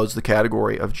them was the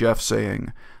category of Jeff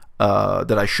saying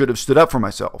that I should have stood up for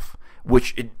myself,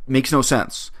 which it makes no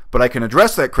sense. But I can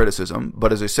address that criticism,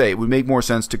 but as I say, it would make more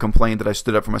sense to complain that I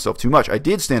stood up for myself too much. I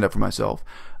did stand up for myself,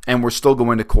 and we're still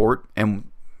going to court and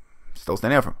still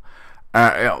standing up for him.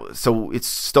 So it's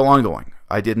still ongoing.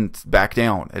 I didn't back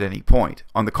down at any point.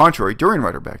 On the contrary, Durian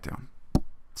Rider backed down.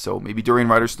 So maybe Durian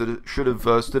Rider should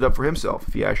have stood up for himself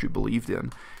if he actually believed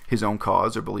in his own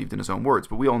cause or believed in his own words.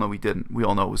 But we all know he didn't. We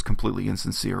all know it was completely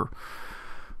insincere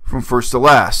from first to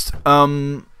last.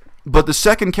 But the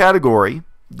second category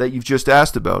that you've just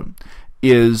asked about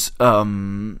is why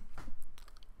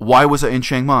was I in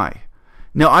Chiang Mai?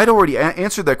 Now, I'd already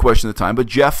answered that question at the time, but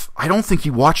Jeff, I don't think he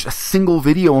watched a single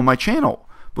video on my channel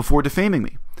before defaming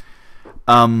me.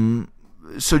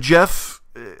 So Jeff,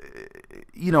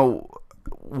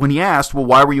 when he asked, well,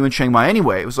 why were you in Chiang Mai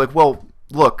anyway? It was like, well,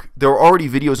 look, there are already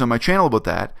videos on my channel about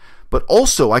that, but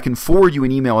also I can forward you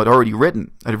an email I'd already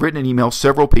written. I'd written an email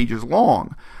several pages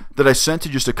long that I sent to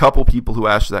just a couple people who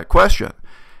asked that question.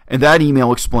 And that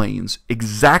email explains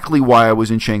exactly why I was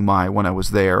in Chiang Mai when I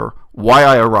was there, why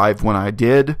I arrived when I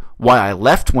did, why I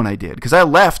left when I did. Because I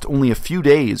left only a few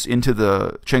days into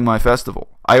the Chiang Mai festival.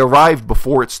 I arrived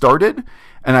before it started,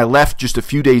 and I left just a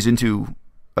few days into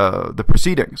the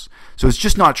proceedings. So it's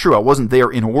just not true. I wasn't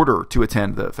there in order to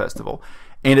attend the festival.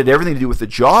 And it had everything to do with the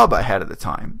job I had at the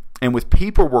time and with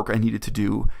paperwork I needed to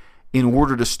do in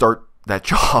order to start that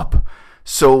job.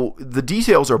 So the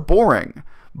details are boring.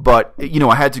 But,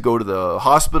 I had to go to the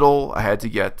hospital, I had to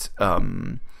get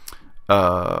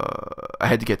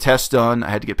tests done, I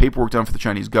had to get paperwork done for the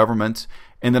Chinese government,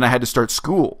 and then I had to start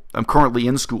school. I'm currently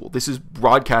in school. This is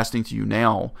broadcasting to you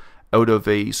now out of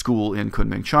a school in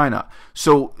Kunming, China.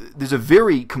 So there's a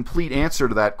very complete answer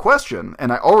to that question,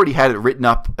 and I already had it written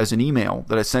up as an email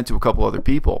that I sent to a couple other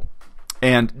people.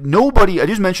 And nobody, I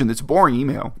just mentioned it's a boring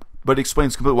email, but it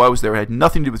explains completely why I was there. It had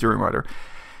nothing to do with Durian Rider.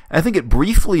 I think it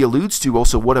briefly alludes to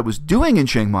also what I was doing in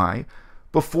Chiang Mai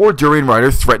before Durian Rider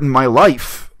threatened my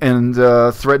life and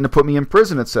threatened to put me in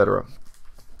prison, etc.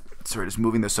 Sorry, just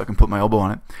moving this so I can put my elbow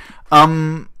on it.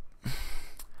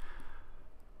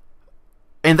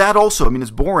 And that also,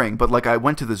 it's boring, but like I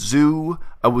went to the zoo,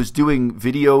 I was doing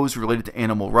videos related to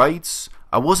animal rights.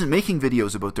 I wasn't making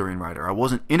videos about Durian Rider. I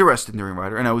wasn't interested in Durian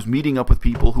Rider, and I was meeting up with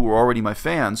people who were already my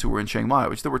fans who were in Chiang Mai,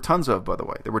 which there were tons of, by the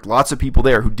way. There were lots of people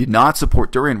there who did not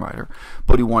support Durian Rider,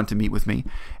 but who wanted to meet with me.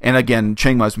 And again,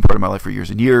 Chiang Mai has been part of my life for years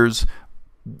and years.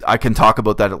 I can talk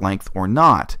about that at length or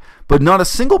not. But not a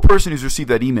single person who's received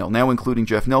that email, now including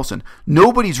Jeff Nelson,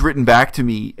 nobody's written back to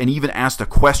me and even asked a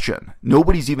question.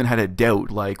 Nobody's even had a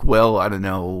doubt, like, well, I don't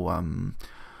know,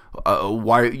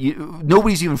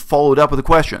 nobody's even followed up with a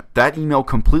question. That email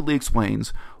completely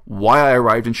explains why I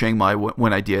arrived in Chiang Mai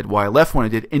when I did, why I left when I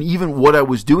did, and even what I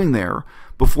was doing there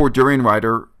before Durian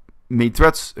Rider made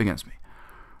threats against me.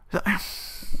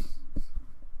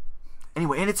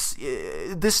 Anyway, and it's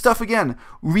this stuff again.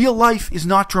 Real life is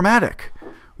not dramatic.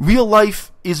 Real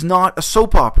life is not a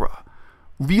soap opera.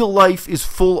 Real life is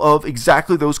full of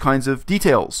exactly those kinds of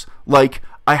details. Like,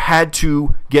 I had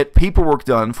to get paperwork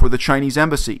done for the Chinese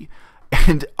embassy.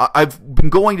 And I've been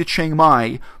going to Chiang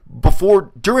Mai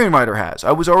before Durian Rider has.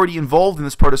 I was already involved in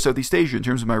this part of Southeast Asia in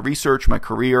terms of my research, my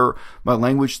career, my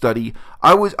language study.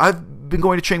 I've been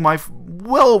going to Chiang Mai for,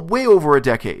 way over a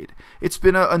decade. It's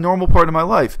been a normal part of my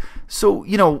life. So,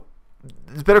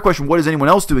 the better question, what is anyone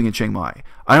else doing in Chiang Mai?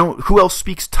 Who else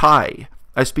speaks Thai?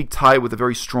 I speak Thai with a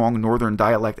very strong northern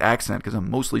dialect accent because I'm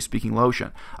mostly speaking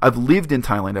Laotian. I've lived in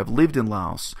Thailand. I've lived in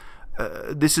Laos.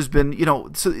 This has been,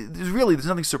 so there's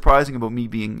nothing surprising about me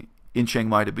being in Chiang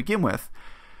Mai to begin with.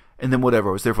 And then whatever,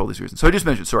 I was there for all these reasons. So I just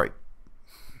mentioned, sorry,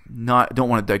 don't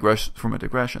want to digress from a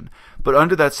digression, but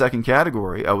under that second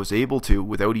category, I was able to,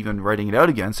 without even writing it out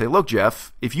again, say, look,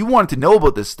 Jeff, if you wanted to know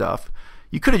about this stuff,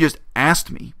 you could have just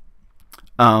asked me.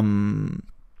 And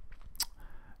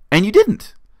you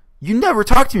didn't. You never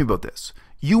talked to me about this.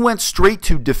 You went straight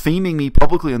to defaming me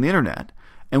publicly on the internet.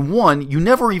 And one, you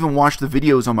never even watched the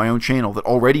videos on my own channel that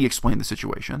already explained the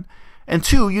situation. And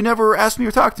two, you never asked me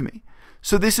or talked to me.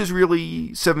 So this is really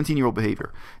 17-year-old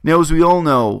behavior. Now, as we all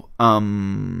know,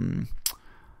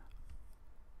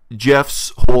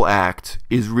 Jeff's whole act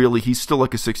is really, he's still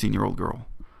like a 16-year-old girl.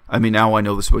 I mean, now I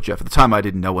know this about Jeff. At the time, I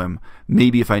didn't know him.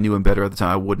 Maybe if I knew him better at the time,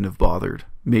 I wouldn't have bothered.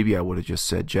 Maybe I would have just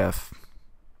said, Jeff,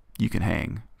 you can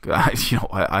hang. I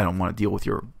don't want to deal with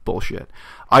your bullshit.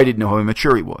 I didn't know how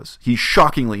immature he was. He's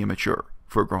shockingly immature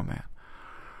for a grown man.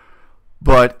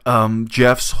 But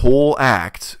Jeff's whole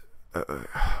act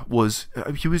was,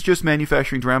 he was just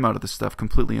manufacturing drama out of this stuff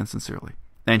completely insincerely.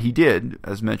 And he did,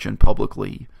 as mentioned,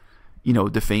 publicly,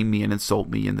 defame me and insult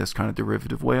me in this kind of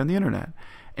derivative way on the internet.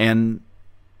 And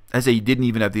as he didn't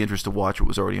even have the interest to watch what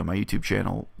was already on my YouTube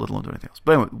channel, let alone do anything else.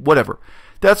 But anyway, whatever.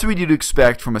 That's what you'd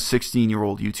expect from a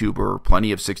 16-year-old YouTuber.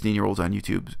 Plenty of 16-year-olds on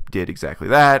YouTube did exactly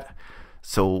that.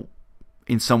 So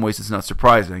in some ways, it's not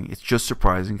surprising. It's just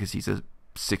surprising because he's a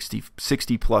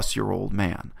 60-plus-year-old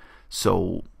man.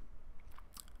 So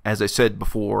as I said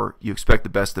before, you expect the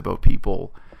best about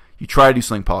people. You try to do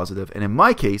something positive. And in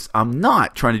my case, I'm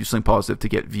not trying to do something positive to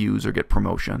get views or get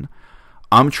promotion.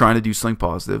 I'm trying to do something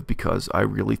positive because I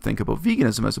really think about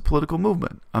veganism as a political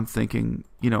movement. I'm thinking,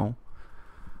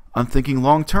 I'm thinking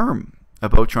long term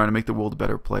about trying to make the world a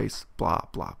better place, blah,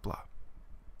 blah, blah.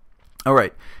 All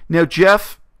right. Now,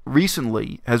 Jeff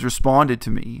recently has responded to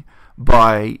me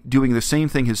by doing the same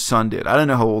thing his son did. I don't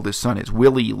know how old his son is.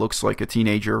 Willie looks like a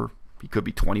teenager. He could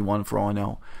be 21 for all I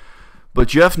know. But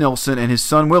Jeff Nelson and his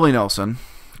son Willie Nelson,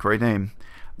 great name,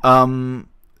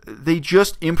 they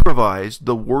just improvised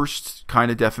the worst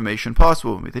kind of defamation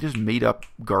possible with me. They just made up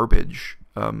garbage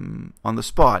on the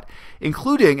spot,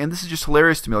 including, and this is just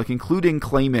hilarious to me, including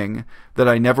claiming that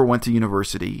I never went to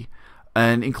university,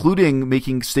 and including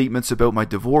making statements about my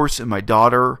divorce and my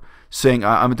daughter, saying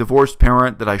I'm a divorced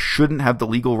parent, that I shouldn't have the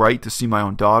legal right to see my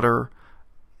own daughter.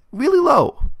 Really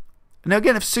low. Now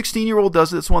again, if 16-year-old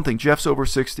does it, it's one thing. Jeff's over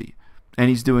 60, and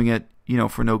he's doing it,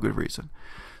 for no good reason.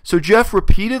 So Jeff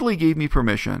repeatedly gave me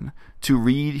permission to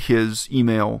read his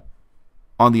email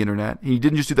on the internet. He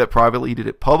didn't just do that privately, he did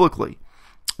it publicly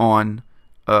on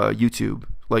YouTube.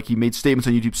 Like, he made statements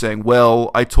on YouTube saying, well,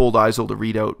 I told Eisel to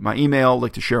read out my email,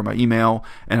 to share my email,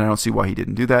 and I don't see why he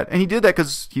didn't do that. And he did that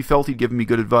because he felt he'd given me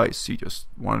good advice. He just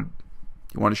wanted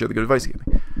to share the good advice he gave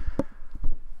me.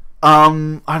 I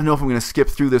don't know if I'm going to skip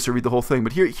through this or read the whole thing,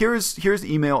 but here's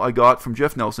the email I got from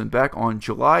Jeff Nelson back on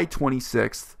July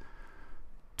 26th,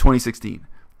 2016.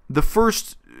 The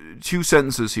first two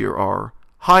sentences here are,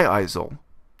 "Hi Eisel,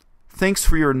 thanks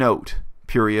for your note,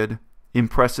 period,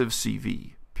 impressive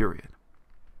CV, period."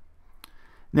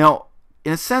 Now,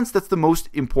 in a sense, that's the most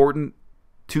important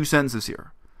two sentences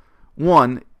here.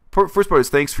 One, first part is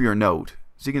thanks for your note.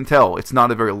 As you can tell, it's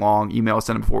not a very long email. I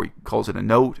sent him before. He calls it a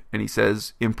note, and he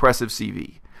says, impressive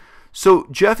CV. So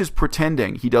Jeff is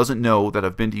pretending he doesn't know that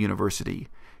I've been to university.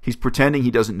 He's pretending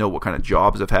he doesn't know what kind of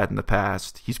jobs I've had in the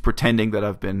past. He's pretending that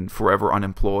I've been forever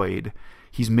unemployed.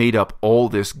 He's made up all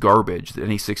this garbage that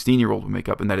any 16-year-old would make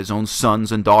up, and that his own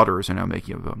sons and daughters are now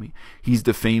making up about me. He's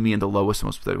defamed me in the lowest,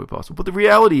 most pathetic way possible. But the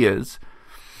reality is,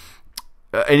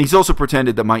 and he's also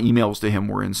pretended that my emails to him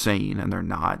were insane, and they're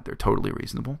not. They're totally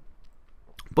reasonable.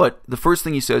 But the first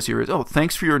thing he says here is, oh,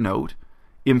 thanks for your note,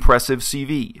 impressive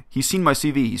CV. He's seen my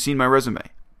CV. He's seen my resume.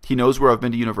 He knows where I've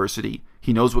been to university.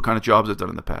 He knows what kind of jobs I've done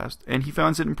in the past, and he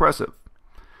finds it impressive.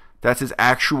 That's his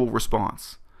actual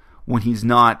response when he's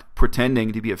not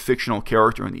pretending to be a fictional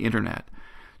character on the internet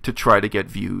to try to get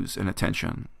views and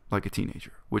attention like a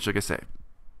teenager, which, like I say,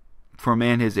 for a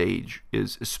man his age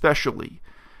is especially,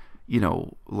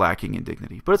 lacking in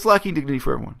dignity. But it's lacking dignity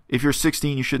for everyone. If you're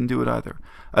 16, you shouldn't do it either.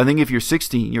 I think if you're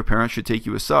 16, your parents should take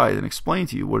you aside and explain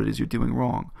to you what it is you're doing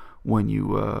wrong when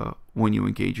you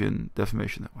engage in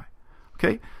defamation that way.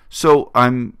 Okay? So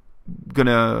I'm going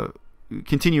to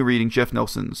continue reading Jeff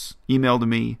Nelson's email to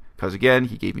me, because again,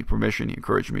 he gave me permission. He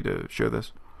encouraged me to share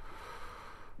this.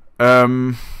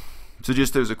 So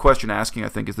just there's a question asking, I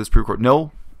think, is this pre-recorded?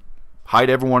 No. Hide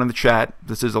everyone in the chat.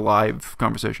 This is a live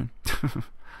conversation.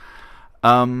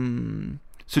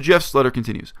 So Jeff's letter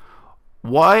continues.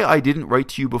 Why I didn't write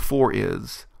to you before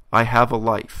is, I have a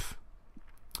life.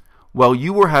 While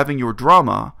you were having your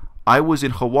drama, I was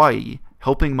in Hawaii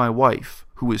helping my wife,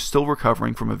 who is still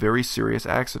recovering from a very serious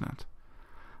accident.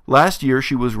 Last year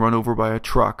she was run over by a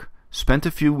truck spent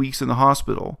a few weeks in the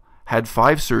hospital, had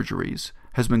 5 surgeries,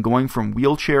 has been going from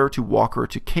wheelchair to walker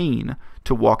to cane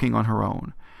to walking on her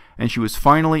own. And she was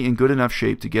finally in good enough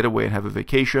shape to get away and have a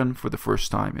vacation for the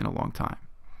first time in a long time.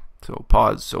 So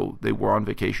pause. So they were on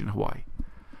vacation in Hawaii.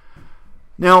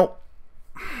 Now,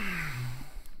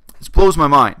 this blows my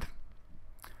mind.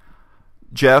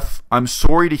 Jeff, I'm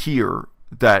sorry to hear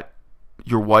that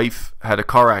your wife had a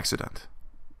car accident.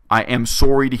 I am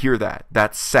sorry to hear that.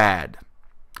 That's sad.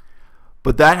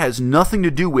 But that has nothing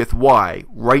to do with why,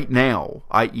 right now,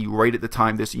 i.e. right at the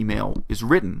time this email is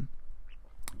written,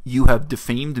 you have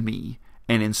defamed me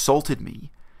and insulted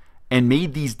me and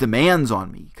made these demands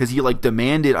on me. Because he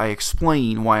demanded I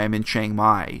explain why I'm in Chiang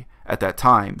Mai at that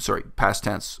time. Sorry, past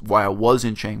tense, why I was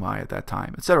in Chiang Mai at that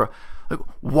time, etc.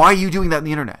 Why are you doing that on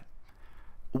the internet?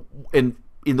 And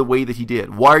in the way that he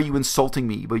did. Why are you insulting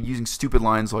me by using stupid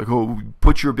lines like, oh,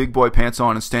 put your big boy pants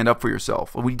on and stand up for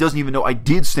yourself? Well, he doesn't even know I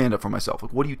did stand up for myself.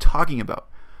 What are you talking about?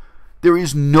 There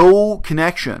is no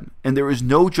connection and there is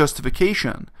no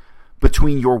justification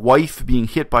between your wife being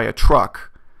hit by a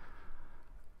truck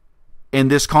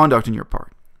and this conduct on your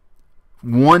part.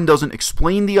 One doesn't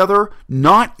explain the other,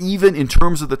 not even in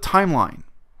terms of the timeline,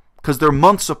 because they're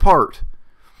months apart.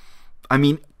 I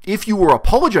mean, if you were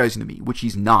apologizing to me, which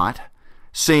he's not,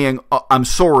 saying, I'm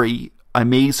sorry, I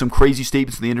made some crazy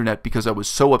statements on the internet because I was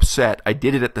so upset, I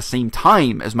did it at the same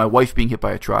time as my wife being hit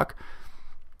by a truck.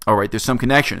 All right, there's some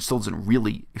connection. It still doesn't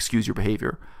really excuse your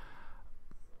behavior.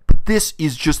 But this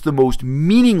is just the most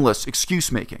meaningless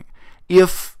excuse making.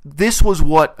 If this was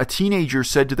what a teenager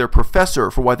said to their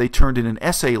professor for why they turned in an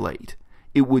essay late,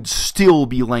 it would still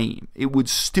be lame. It would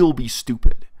still be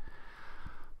stupid.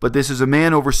 But this is a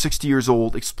man over 60 years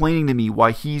old explaining to me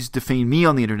why he's defamed me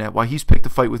on the internet, why he's picked a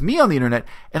fight with me on the internet,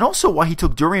 and also why he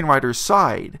took Durian Rider's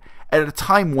side at a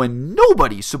time when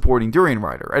nobody's supporting Durian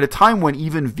Rider, at a time when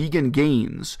even Vegan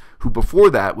Gaines, who before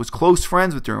that was close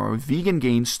friends with Durian Rider, Vegan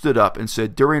Gaines stood up and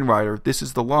said, Durian Rider, this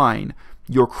is the line,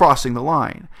 you're crossing the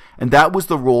line. And that was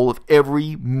the role of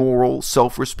every moral,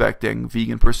 self-respecting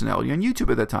vegan personality on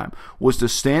YouTube at that time, was to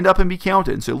stand up and be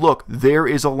counted and say, look, there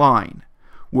is a line.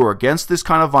 We're against this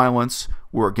kind of violence.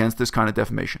 We're against this kind of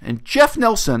defamation. And Jeff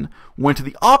Nelson went to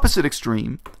the opposite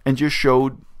extreme and just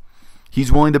showed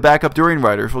he's willing to back up Durian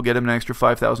Rider if we'll get him an extra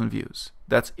 5,000 views.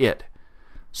 That's it.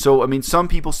 So, I mean, some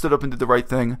people stood up and did the right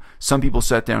thing. Some people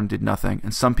sat down and did nothing.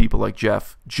 And some people, like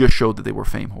Jeff, just showed that they were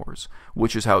fame whores,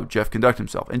 which is how Jeff conducted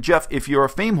himself. And Jeff, if you're a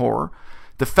fame whore,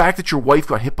 the fact that your wife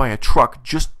got hit by a truck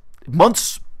just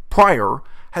months prior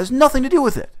has nothing to do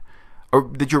with it. Or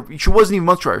that she wasn't even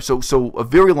months prior. So a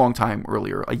very long time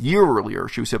earlier, a year earlier,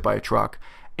 she was hit by a truck.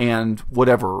 And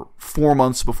 4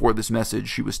 months before this message,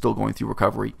 she was still going through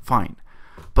recovery. Fine.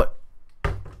 But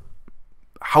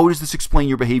how does this explain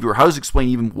your behavior? How does it explain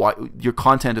even why your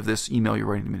content of this email you're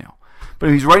writing to me now? But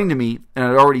he's writing to me, and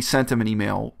I'd already sent him an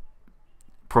email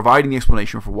providing the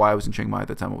explanation for why I was in Chiang Mai at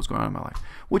that time, what was going on in my life.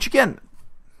 Which, again,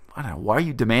 I don't know, why are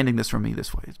you demanding this from me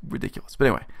this way? It's ridiculous. But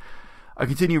anyway, I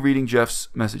continue reading Jeff's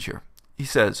message here. He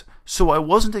says, so I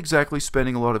wasn't exactly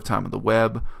spending a lot of time on the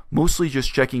web, mostly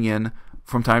just checking in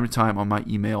from time to time on my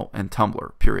email and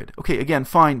Tumblr, period. Okay, again,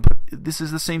 fine, but this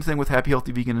is the same thing with Happy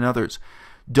Healthy Vegan and others.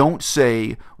 Don't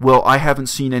say, well, I haven't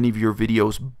seen any of your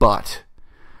videos, but.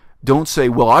 Don't say,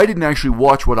 well, I didn't actually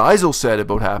watch what Isel said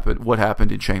about what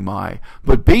happened in Chiang Mai,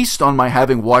 but based on my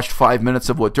having watched 5 minutes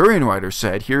of what Durian Rider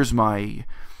said, here's my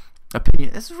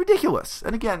opinion. It's ridiculous.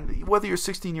 And again, whether you're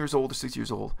 16 years old or 6 years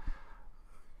old,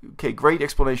 okay, great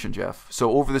explanation, Jeff.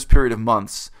 So over this period of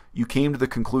months, you came to the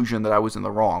conclusion that I was in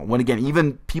the wrong. When again,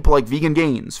 even people like Vegan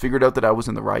Gaines figured out that I was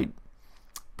in the right.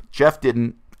 But Jeff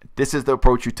didn't. This is the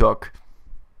approach you took.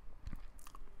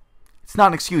 It's not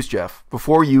an excuse, Jeff.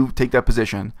 Before you take that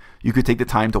position, you could take the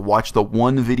time to watch the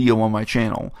one video on my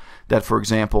channel that, for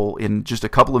example, in just a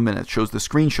couple of minutes shows the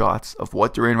screenshots of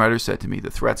what Durian Rider said to me, the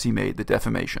threats he made, the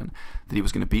defamation, that he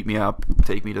was going to beat me up,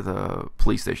 take me to the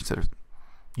police station, etc.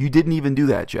 You didn't even do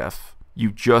that, Jeff.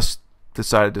 You just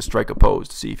decided to strike a pose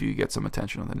to see if you could get some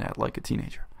attention on the net like a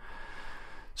teenager.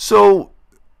 So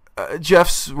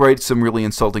Jeff writes some really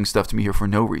insulting stuff to me here for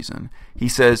no reason. He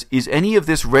says, is any of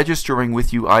this registering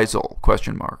with you, Isel? ?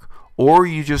 Or are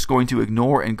you just going to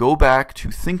ignore and go back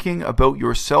to thinking about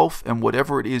yourself and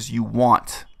whatever it is you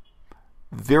want?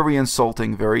 Very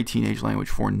insulting, very teenage language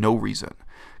for no reason.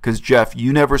 Because, Jeff,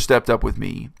 you never stepped up with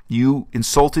me. You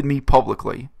insulted me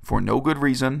publicly for no good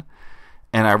reason,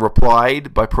 and I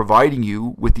replied by providing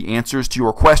you with the answers to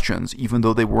your questions, even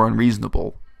though they were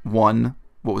unreasonable. 1,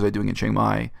 what was I doing in Chiang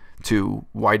Mai? 2,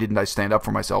 why didn't I stand up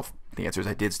for myself? The answer is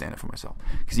I did stand up for myself,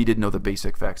 because he didn't know the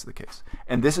basic facts of the case.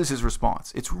 And this is his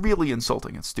response. It's really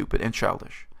insulting and stupid and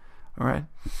childish. All right.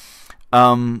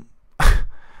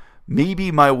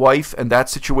 Maybe my wife and that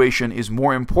situation is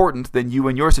more important than you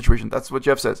and your situation. That's what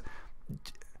Jeff says.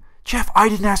 Jeff, I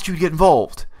didn't ask you to get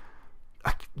involved.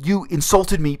 You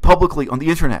insulted me publicly on the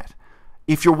internet.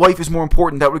 If your wife is more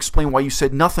important, that would explain why you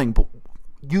said nothing. But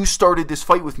you started this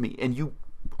fight with me, and you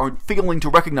are failing to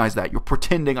recognize that. You're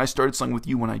pretending I started something with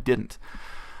you when I didn't.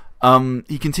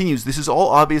 He continues, this is all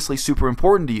obviously super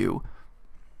important to you.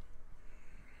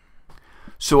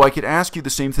 So I could ask you the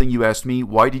same thing you asked me.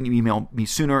 Why didn't you email me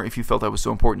sooner if you felt that was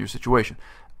so important in your situation?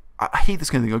 I hate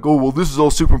this kind of thing. Like, oh, well, this is all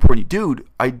super important. Dude,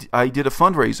 I did a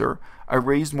fundraiser. I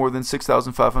raised more than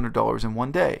 $6,500 in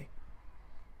one day.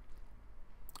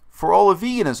 For all of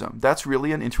veganism, that's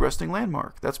really an interesting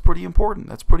landmark. That's pretty important.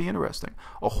 That's pretty interesting.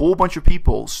 A whole bunch of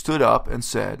people stood up and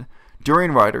said,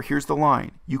 Durian Rider, here's the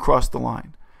line. You crossed the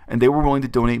line. And they were willing to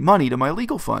donate money to my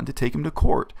legal fund to take him to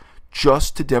court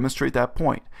just to demonstrate that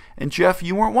point. And Jeff,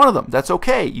 you weren't one of them. That's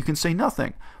okay. You can say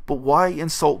nothing. But why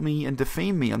insult me and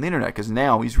defame me on the internet? Because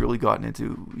now he's really gotten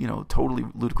into, totally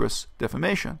ludicrous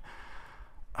defamation.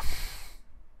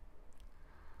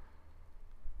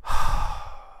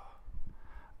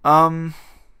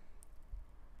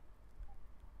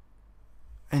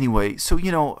 Anyway, so,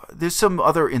 there's some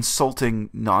other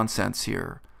insulting nonsense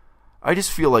here. I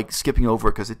just feel like skipping over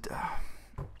it because it...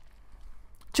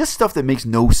 just stuff that makes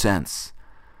no sense.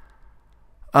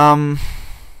 So,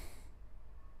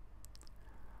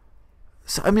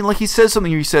 I mean, like he says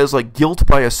something here. He says, like, guilt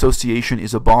by association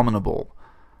is abominable.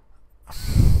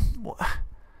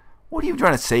 What are you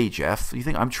trying to say, Jeff? You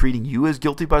think I'm treating you as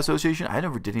guilty by association? I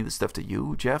never did any of this stuff to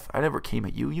you, Jeff. I never came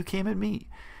at you. You came at me.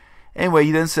 Anyway,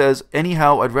 he then says,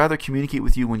 anyhow, I'd rather communicate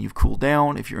with you when you've cooled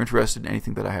down. If you're interested in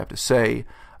anything that I have to say,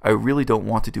 I really don't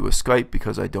want to do a Skype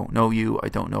because I don't know you. I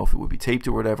don't know if it would be taped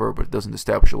or whatever, but it doesn't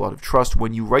establish a lot of trust.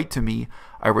 When you write to me,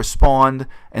 I respond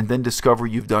and then discover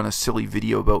you've done a silly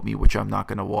video about me, which I'm not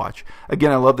going to watch.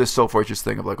 Again, I love this self-righteous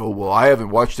thing of like, oh, well, I haven't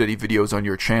watched any videos on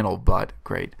your channel, but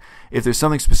great. If there's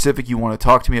something specific you want to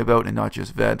talk to me about and not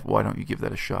just vent, why don't you give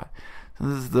that a shot? So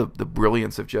this is the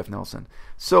brilliance of Jeff Nelson.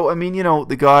 So, I mean,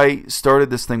 the guy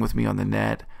started this thing with me on the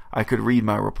net. I could read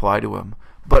my reply to him.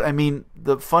 But, I mean,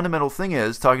 the fundamental thing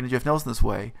is, talking to Jeff Nelson this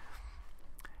way,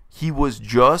 he was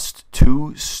just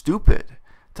too stupid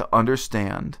to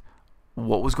understand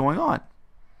what was going on.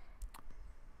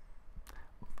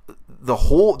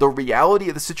 The reality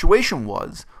of the situation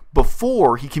was,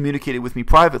 before he communicated with me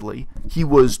privately, he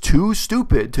was too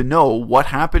stupid to know what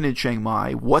happened in Chiang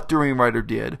Mai, what Durian Rider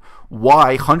did,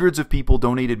 why hundreds of people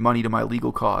donated money to my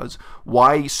legal cause,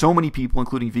 why so many people,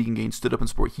 including Vegan Gain, stood up in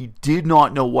support. He did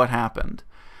not know what happened.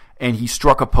 And he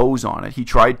struck a pose on it. He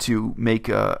tried to make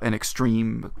an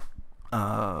extreme,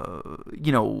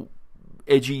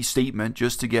 edgy statement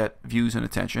just to get views and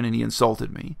attention, and he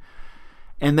insulted me.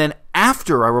 And then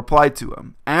after I replied to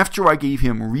him, after I gave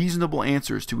him reasonable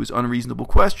answers to his unreasonable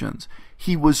questions,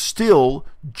 he was still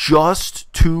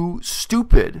just too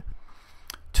stupid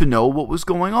to know what was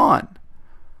going on.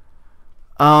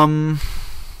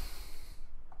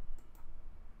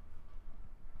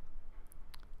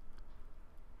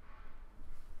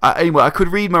 Anyway, I could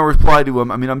read my reply to him.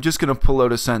 I mean, I'm just going to pull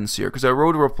out a sentence here because I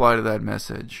wrote a reply to that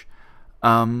message.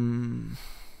 I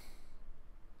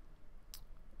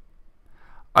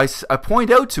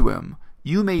point out to him,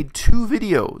 you made 2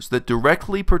 videos that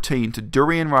directly pertain to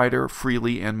Durian Rider,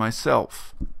 Freely, and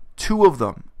myself. 2 of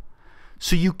them.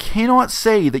 So you cannot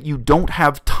say that you don't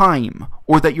have time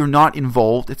or that you're not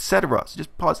involved, etc. So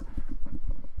just pause.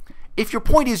 If your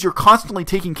point is you're constantly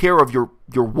taking care of your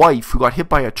wife who got hit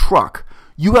by a truck,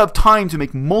 you have time to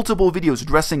make multiple videos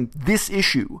addressing this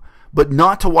issue, but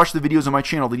not to watch the videos on my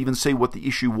channel that even say what the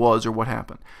issue was or what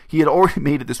happened. He had already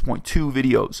made at this point 2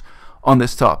 videos on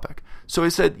this topic. So I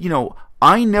said,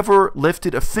 I never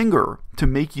lifted a finger to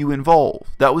make you involved.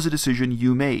 That was a decision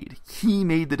you made. He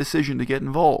made the decision to get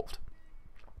involved.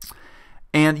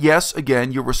 And yes,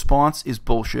 again, your response is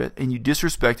bullshit, and you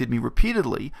disrespected me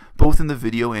repeatedly, both in the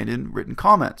video and in written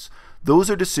comments. Those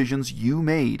are decisions you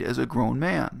made as a grown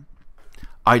man.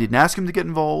 I didn't ask him to get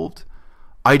involved.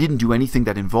 I didn't do anything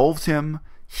that involved him.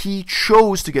 He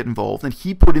chose to get involved, and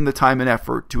he put in the time and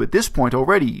effort to, at this point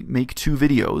already, make 2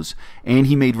 videos, and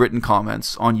he made written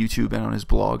comments on YouTube and on his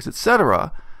blogs,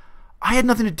 etc. I had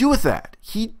nothing to do with that.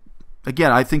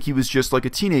 Again, I think he was just like a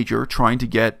teenager trying to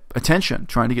get attention,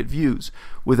 trying to get views,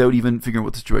 without even figuring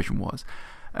what the situation was.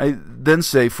 I then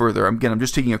say further, I'm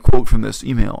just taking a quote from this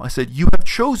email. I said, you have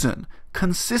chosen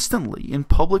consistently in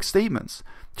public statements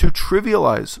to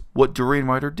trivialize what Durian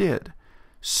Rider did.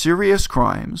 Serious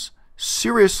crimes,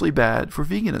 seriously bad for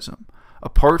veganism,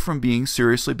 apart from being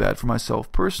seriously bad for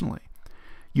myself personally.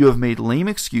 You have made lame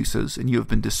excuses, and you have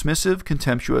been dismissive,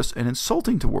 contemptuous, and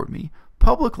insulting toward me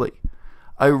publicly.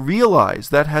 I realize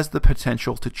that has the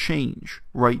potential to change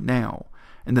right now,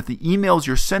 and that the emails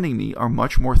you're sending me are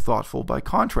much more thoughtful by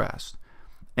contrast.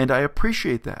 And I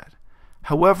appreciate that.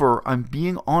 However, I'm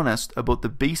being honest about the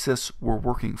basis we're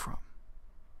working from.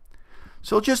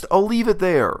 So I'll leave it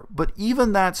there. But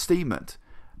even that statement,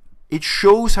 it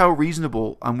shows how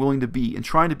reasonable I'm willing to be in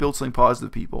trying to build something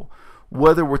positive, people.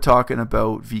 Whether we're talking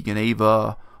about Vegan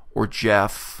Ava or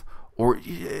Jeff or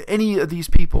any of these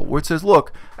people, where it says,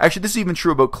 look, actually this is even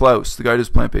true about Klaus, the guy who does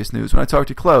plant-based news. When I talked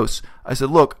to Klaus, I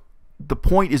said, look, the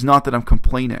point is not that I'm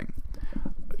complaining.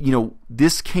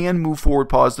 This can move forward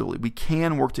positively. We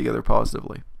can work together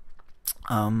positively.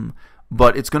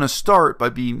 But it's going to start by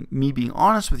me being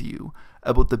honest with you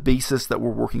about the basis that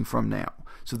we're working from now.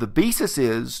 So the basis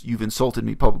is you've insulted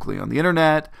me publicly on the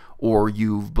internet, or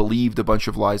you've believed a bunch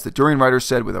of lies that Durian Rider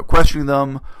said without questioning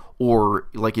them, or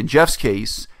like in Jeff's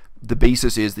case, the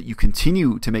basis is that you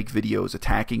continue to make videos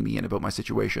attacking me and about my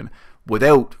situation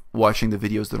without watching the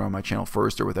videos that are on my channel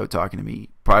first, or without talking to me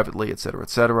privately, etc.,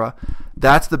 etc.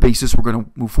 That's the basis we're going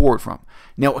to move forward from.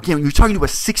 Now, again, when you're talking to a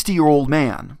 60-year-old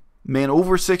man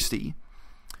over 60,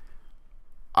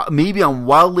 maybe I'm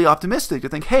wildly optimistic to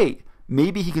think, hey,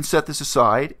 maybe he can set this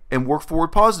aside and work forward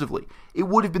positively. It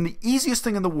would have been the easiest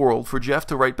thing in the world for Jeff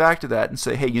to write back to that and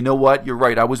say, hey, you know what? You're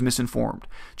right. I was misinformed.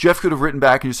 Jeff could have written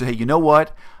back and just say, hey, you know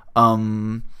what?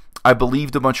 I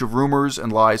believed a bunch of rumors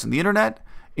and lies on the internet,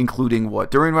 including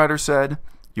what Durian Rider said.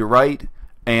 You're right.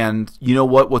 And you know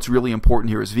what? What's really important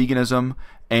here is veganism.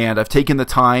 And I've taken the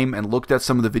time and looked at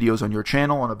some of the videos on your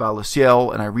channel on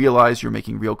à-bas-le-ciel, and I realize you're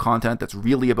making real content that's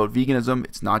really about veganism.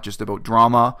 It's not just about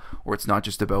drama, or it's not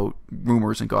just about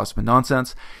rumors and gossip and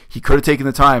nonsense. He could have taken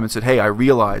the time and said, hey, I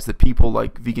realize that people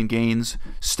like Vegan Gains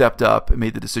stepped up and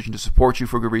made the decision to support you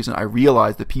for good reason. I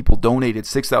realize that people donated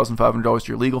 $6,500 to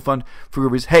your legal fund for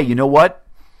good reason. Hey, you know what?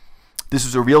 This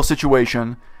is a real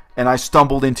situation, and I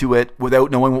stumbled into it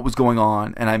without knowing what was going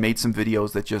on, and I made some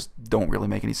videos that just don't really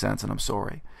make any sense, and I'm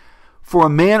sorry. For a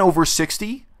man over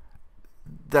 60,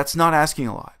 that's not asking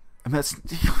a lot. I mean,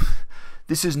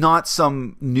 this is not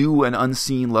some new and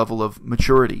unseen level of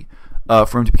maturity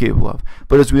for him to be capable of.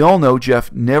 But as we all know,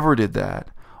 Jeff never did that.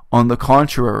 On the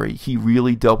contrary, he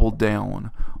really doubled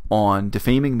down on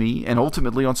defaming me and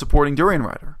ultimately on supporting Durian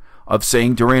Rider, of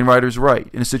saying Durian Rider's right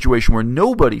in a situation where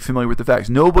nobody familiar with the facts,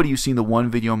 nobody who's seen the one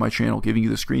video on my channel giving you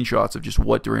the screenshots of just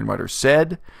what Durian Rider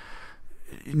said,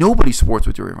 nobody supports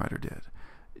what Durian Rider did.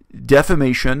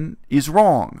 Defamation is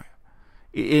wrong,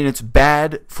 and it's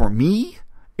bad for me,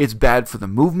 it's bad for the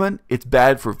movement, it's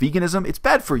bad for veganism, it's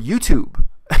bad for YouTube.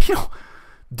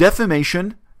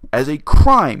 Defamation as a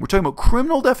crime, we're talking about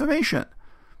criminal defamation,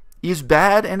 is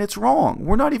bad and it's wrong.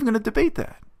 We're not even going to debate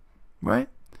that, right?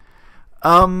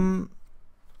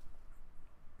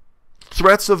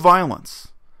 Threats of violence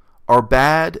are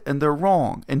bad and they're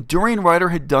wrong. And Durian Rider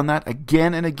had done that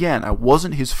again and again. I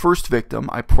wasn't his first victim.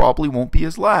 I probably won't be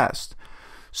his last.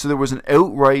 So there was an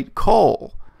outright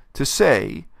call to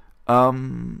say,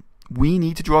 we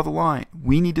need to draw the line.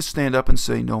 We need to stand up and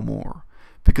say no more.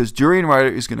 Because Durian Rider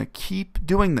is going to keep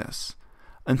doing this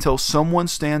until someone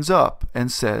stands up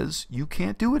and says, you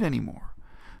can't do it anymore.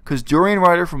 Because Durian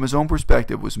Rider, from his own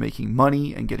perspective, was making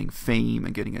money and getting fame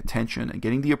and getting attention and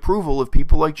getting the approval of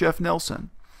people like Jeff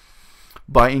Nelson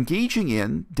by engaging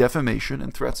in defamation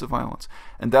and threats of violence.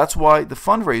 And that's why the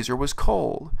fundraiser was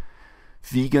called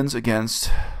Vegans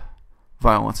Against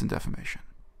Violence and Defamation.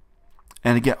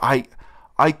 And again, I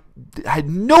had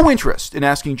no interest in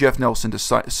asking Jeff Nelson to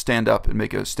stand up and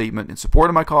make a statement in support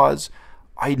of my cause.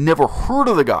 I had never heard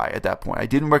of the guy at that point. I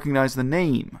didn't recognize the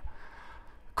name.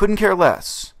 Couldn't care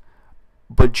less.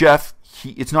 But Jeff,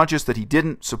 it's not just that he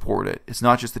didn't support it. It's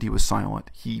not just that he was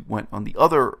silent. He went on the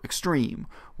other extreme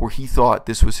where he thought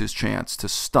this was his chance to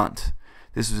stunt.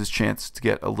 This was his chance to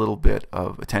get a little bit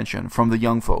of attention from the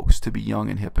young folks, to be young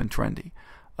and hip and trendy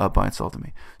by insulting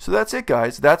me. So that's it,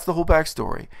 guys. That's the whole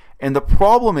backstory. And the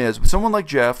problem is, with someone like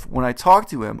Jeff, when I talked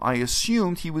to him, I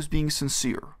assumed he was being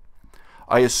sincere.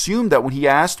 I assumed that when he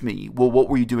asked me, well, what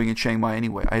were you doing in Chiang Mai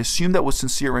anyway? I assumed that was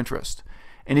sincere interest.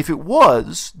 And if it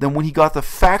was, then when he got the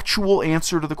factual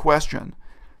answer to the question,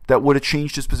 that would have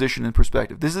changed his position and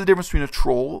perspective. This is the difference between a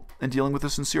troll and dealing with a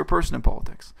sincere person in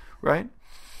politics, right?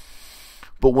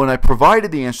 But when I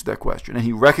provided the answer to that question, and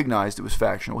he recognized it was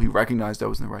factual, he recognized I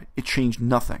was in the right, it changed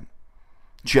nothing.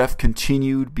 Jeff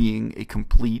continued being a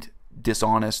complete,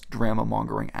 dishonest,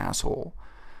 drama-mongering asshole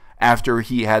after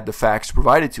he had the facts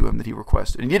provided to him that he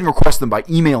requested. And he didn't request them by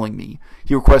emailing me.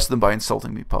 He requested them by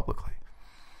insulting me publicly.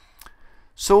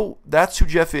 So that's who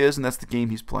Jeff is, and that's the game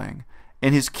he's playing.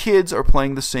 And his kids are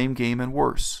playing the same game and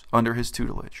worse under his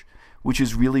tutelage, which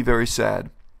is really very sad.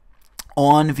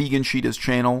 On Vegan Cheetah's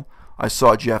channel, I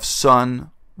saw Jeff's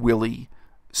son, Willie,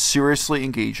 seriously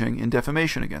engaging in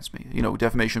defamation against me. You know,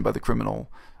 defamation by the criminal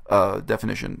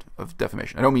definition of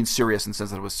defamation. I don't mean serious in the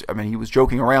sense that it was, I mean, he was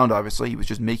joking around, obviously. He was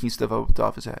just making stuff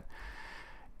off his head.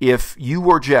 If you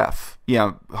were Jeff,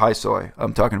 yeah, hi Soy,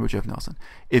 I'm talking about Jeff Nelson.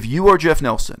 If you are Jeff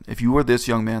Nelson, if you are this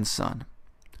young man's son,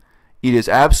 it is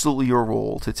absolutely your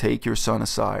role to take your son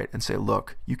aside and say,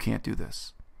 look, you can't do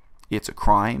this. It's a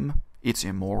crime. It's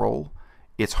immoral.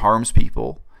 It harms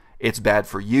people. It's bad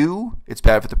for you. It's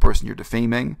bad for the person you're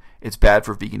defaming. It's bad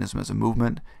for veganism as a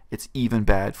movement. It's even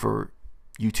bad for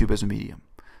YouTube as a medium.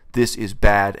 This is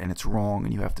bad and it's wrong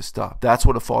and you have to stop. That's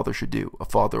what a father should do, a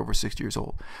father over 60 years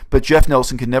old. But Jeff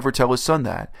Nelson can never tell his son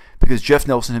that because Jeff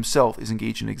Nelson himself is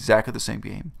engaged in exactly the same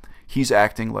game. He's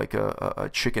acting like a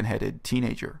chicken-headed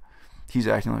teenager. He's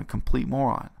acting like a complete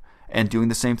moron and doing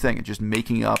the same thing and just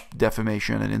making up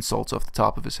defamation and insults off the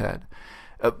top of his head.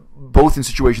 Both in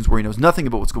situations where he knows nothing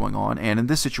about what's going on and in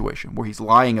this situation where he's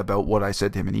lying about what I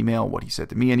said to him in email, what he said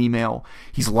to me in email.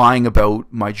 He's lying about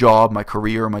my job, my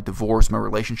career, my divorce, my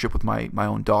relationship with my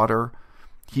own daughter.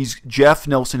 Jeff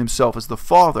Nelson himself as the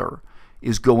father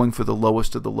is going for the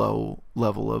lowest of the low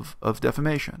level of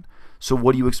defamation. So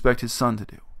what do you expect his son to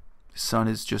do? His son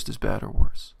is just as bad or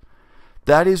worse.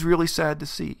 That is really sad to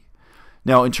see.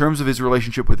 Now, in terms of his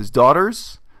relationship with his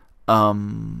daughters,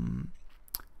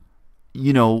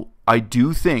 you know, I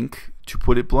do think, to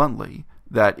put it bluntly,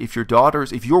 that if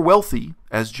you're wealthy,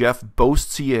 as Jeff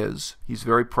boasts he is, he's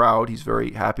very proud, he's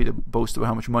very happy to boast about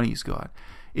how much money he's got.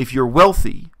 If you're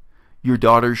wealthy, your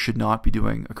daughters should not be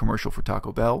doing a commercial for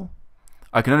Taco Bell.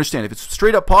 I can understand if it's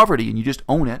straight up poverty and you just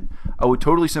own it, I would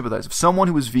totally sympathize. If someone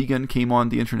who was vegan came on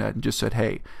the internet and just said,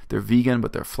 hey, they're vegan,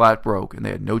 but they're flat broke and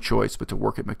they had no choice but to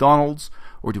work at McDonald's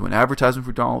or do an advertisement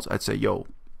for McDonald's, I'd say, yo,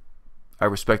 I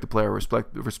respect the player, I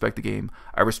respect the game,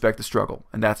 I respect the struggle,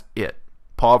 and that's it.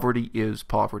 Poverty is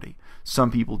poverty.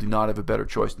 Some people do not have a better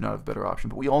choice, do not have a better option,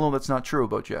 but we all know that's not true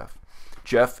about Jeff.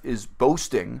 Jeff is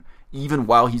boasting even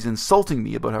while he's insulting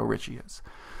me about how rich he is.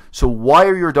 So why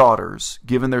are your daughters,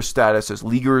 given their status as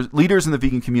leaders in the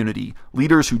vegan community,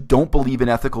 leaders who don't believe in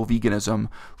ethical veganism,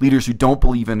 leaders who don't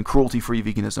believe in cruelty-free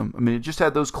veganism? I mean, it just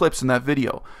had those clips in that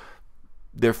video.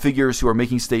 They're figures who are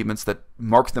making statements that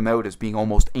mark them out as being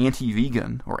almost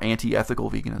anti-vegan or anti-ethical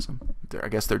veganism. I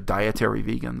guess they're dietary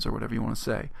vegans or whatever you want to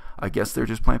say. I guess they're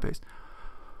just plant-based.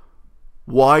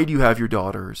 Why do you have your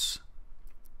daughters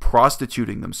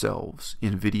prostituting themselves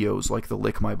in videos like the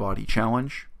Lick My Body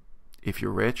Challenge? If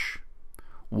you're rich,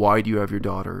 why do you have your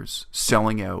daughters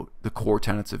selling out the core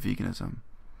tenets of veganism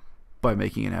by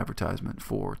making an advertisement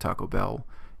for Taco Bell?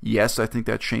 Yes, I think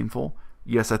that's shameful.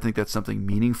 Yes, I think that's something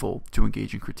meaningful to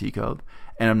engage in critique of.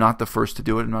 And I'm not the first to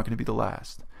do it. I'm not going to be the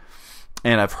last.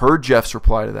 And I've heard Jeff's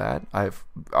reply to that.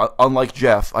 Unlike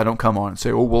Jeff, I don't come on and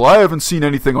say, oh, well, I haven't seen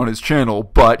anything on his channel,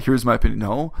 but here's my opinion.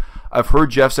 No, I've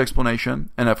heard Jeff's explanation,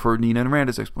 and I've heard Nina and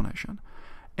Miranda's explanation.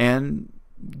 And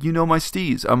you know my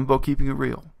steez. I'm about keeping it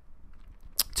real.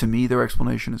 To me, their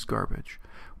explanation is garbage.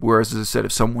 Whereas, as I said,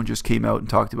 if someone just came out and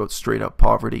talked about straight up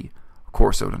poverty, of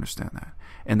course I would understand that.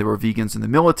 And there were vegans in the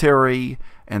military,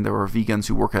 and there were vegans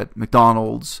who work at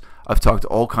McDonald's. I've talked to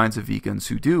all kinds of vegans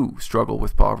who do struggle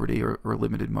with poverty or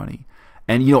limited money.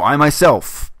 And, you know, I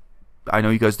myself, I know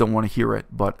you guys don't want to hear it,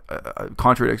 but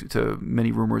contrary to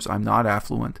many rumors, I'm not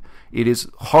affluent. It is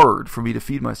hard for me to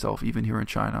feed myself, even here in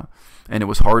China. And it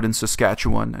was hard in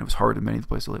Saskatchewan, and it was hard in many of the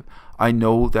places I live. I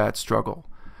know that struggle,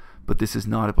 but this is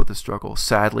not about the struggle.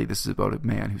 Sadly, this is about a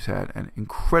man who's had an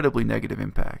incredibly negative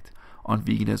impact on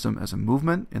veganism as a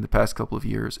movement in the past couple of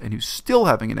years, and who's still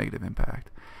having a negative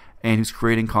impact, and who's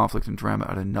creating conflict and drama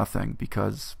out of nothing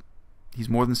because he's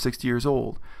more than 60 years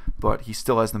old, but he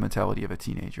still has the mentality of a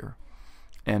teenager.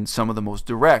 And some of the most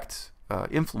direct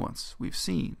influence we've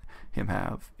seen him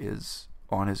have is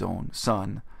on his own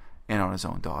son and on his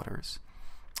own daughters,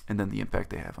 and then the impact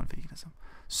they have on veganism.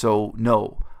 So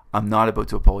no, I'm not about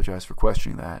to apologize for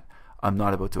questioning that. I'm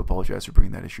not about to apologize for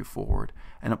bringing that issue forward.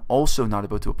 And I'm also not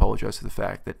about to apologize for the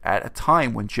fact that at a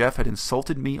time when Jeff had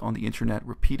insulted me on the internet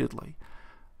repeatedly,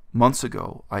 months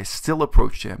ago, I still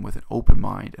approached him with an open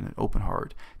mind and an open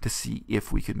heart to see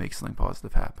if we could make something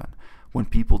positive happen. When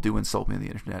people do insult me on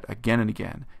the internet again and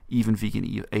again, even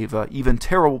vegan Ava, even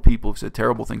terrible people who've said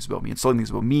terrible things about me, insulting things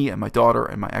about me and my daughter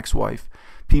and my ex-wife,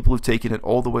 people who've taken it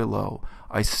all the way low,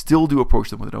 I still do approach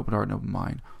them with an open heart and open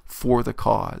mind for the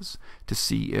cause to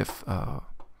see if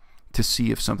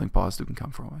something positive can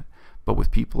come from it. But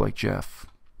with people like Jeff,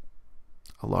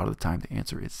 a lot of the time the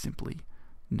answer is simply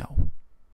no.